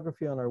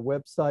bibliography on our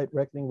website,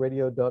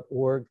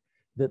 reckoningradio.org,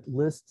 that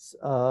lists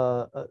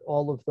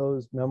all of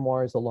those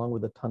memoirs along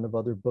with a ton of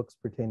other books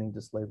pertaining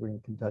to slavery in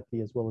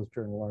Kentucky, as well as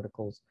journal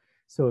articles.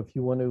 So if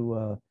you want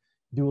to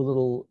do a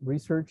little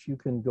research, you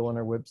can go on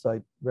our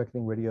website,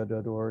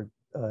 reckoningradio.org,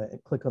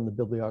 and click on the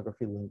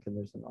bibliography link, and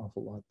there's an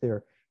awful lot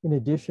there, in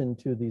addition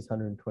to these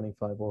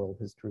 125 oral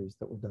histories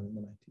that were done in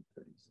the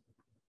 1930s.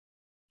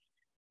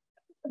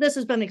 This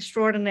has been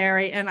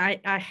extraordinary, and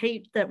I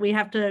hate that we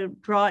have to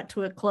draw it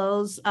to a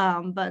close,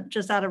 but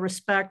just out of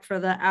respect for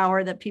the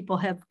hour that people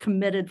have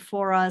committed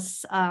for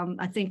us,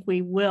 I think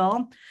we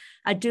will.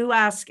 I do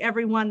ask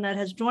everyone that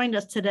has joined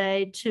us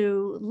today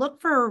to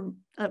look for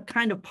a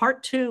kind of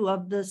part 2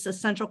 of this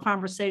Essential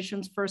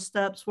Conversations First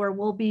Steps, where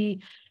we'll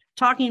be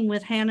talking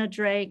with Hannah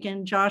Drake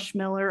and Josh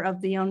Miller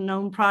of the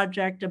Unknown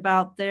Project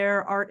about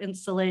their art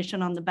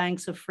installation on the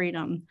Banks of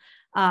Freedom.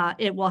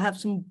 It will have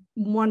some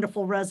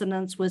wonderful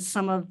resonance with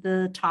some of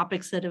the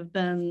topics that have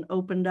been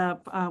opened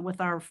up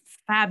with our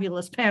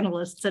fabulous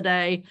panelists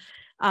today.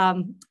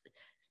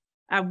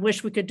 I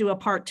wish we could do a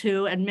part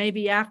 2, and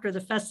maybe after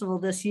the festival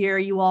this year,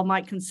 you all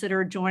might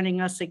consider joining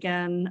us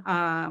again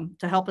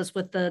to help us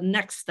with the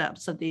next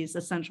steps of these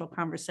essential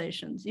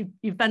conversations.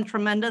 You've been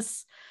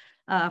tremendous.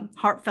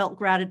 Heartfelt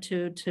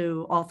gratitude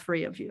to all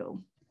 3 of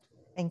you.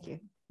 Thank you.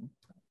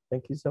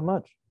 Thank you so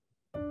much.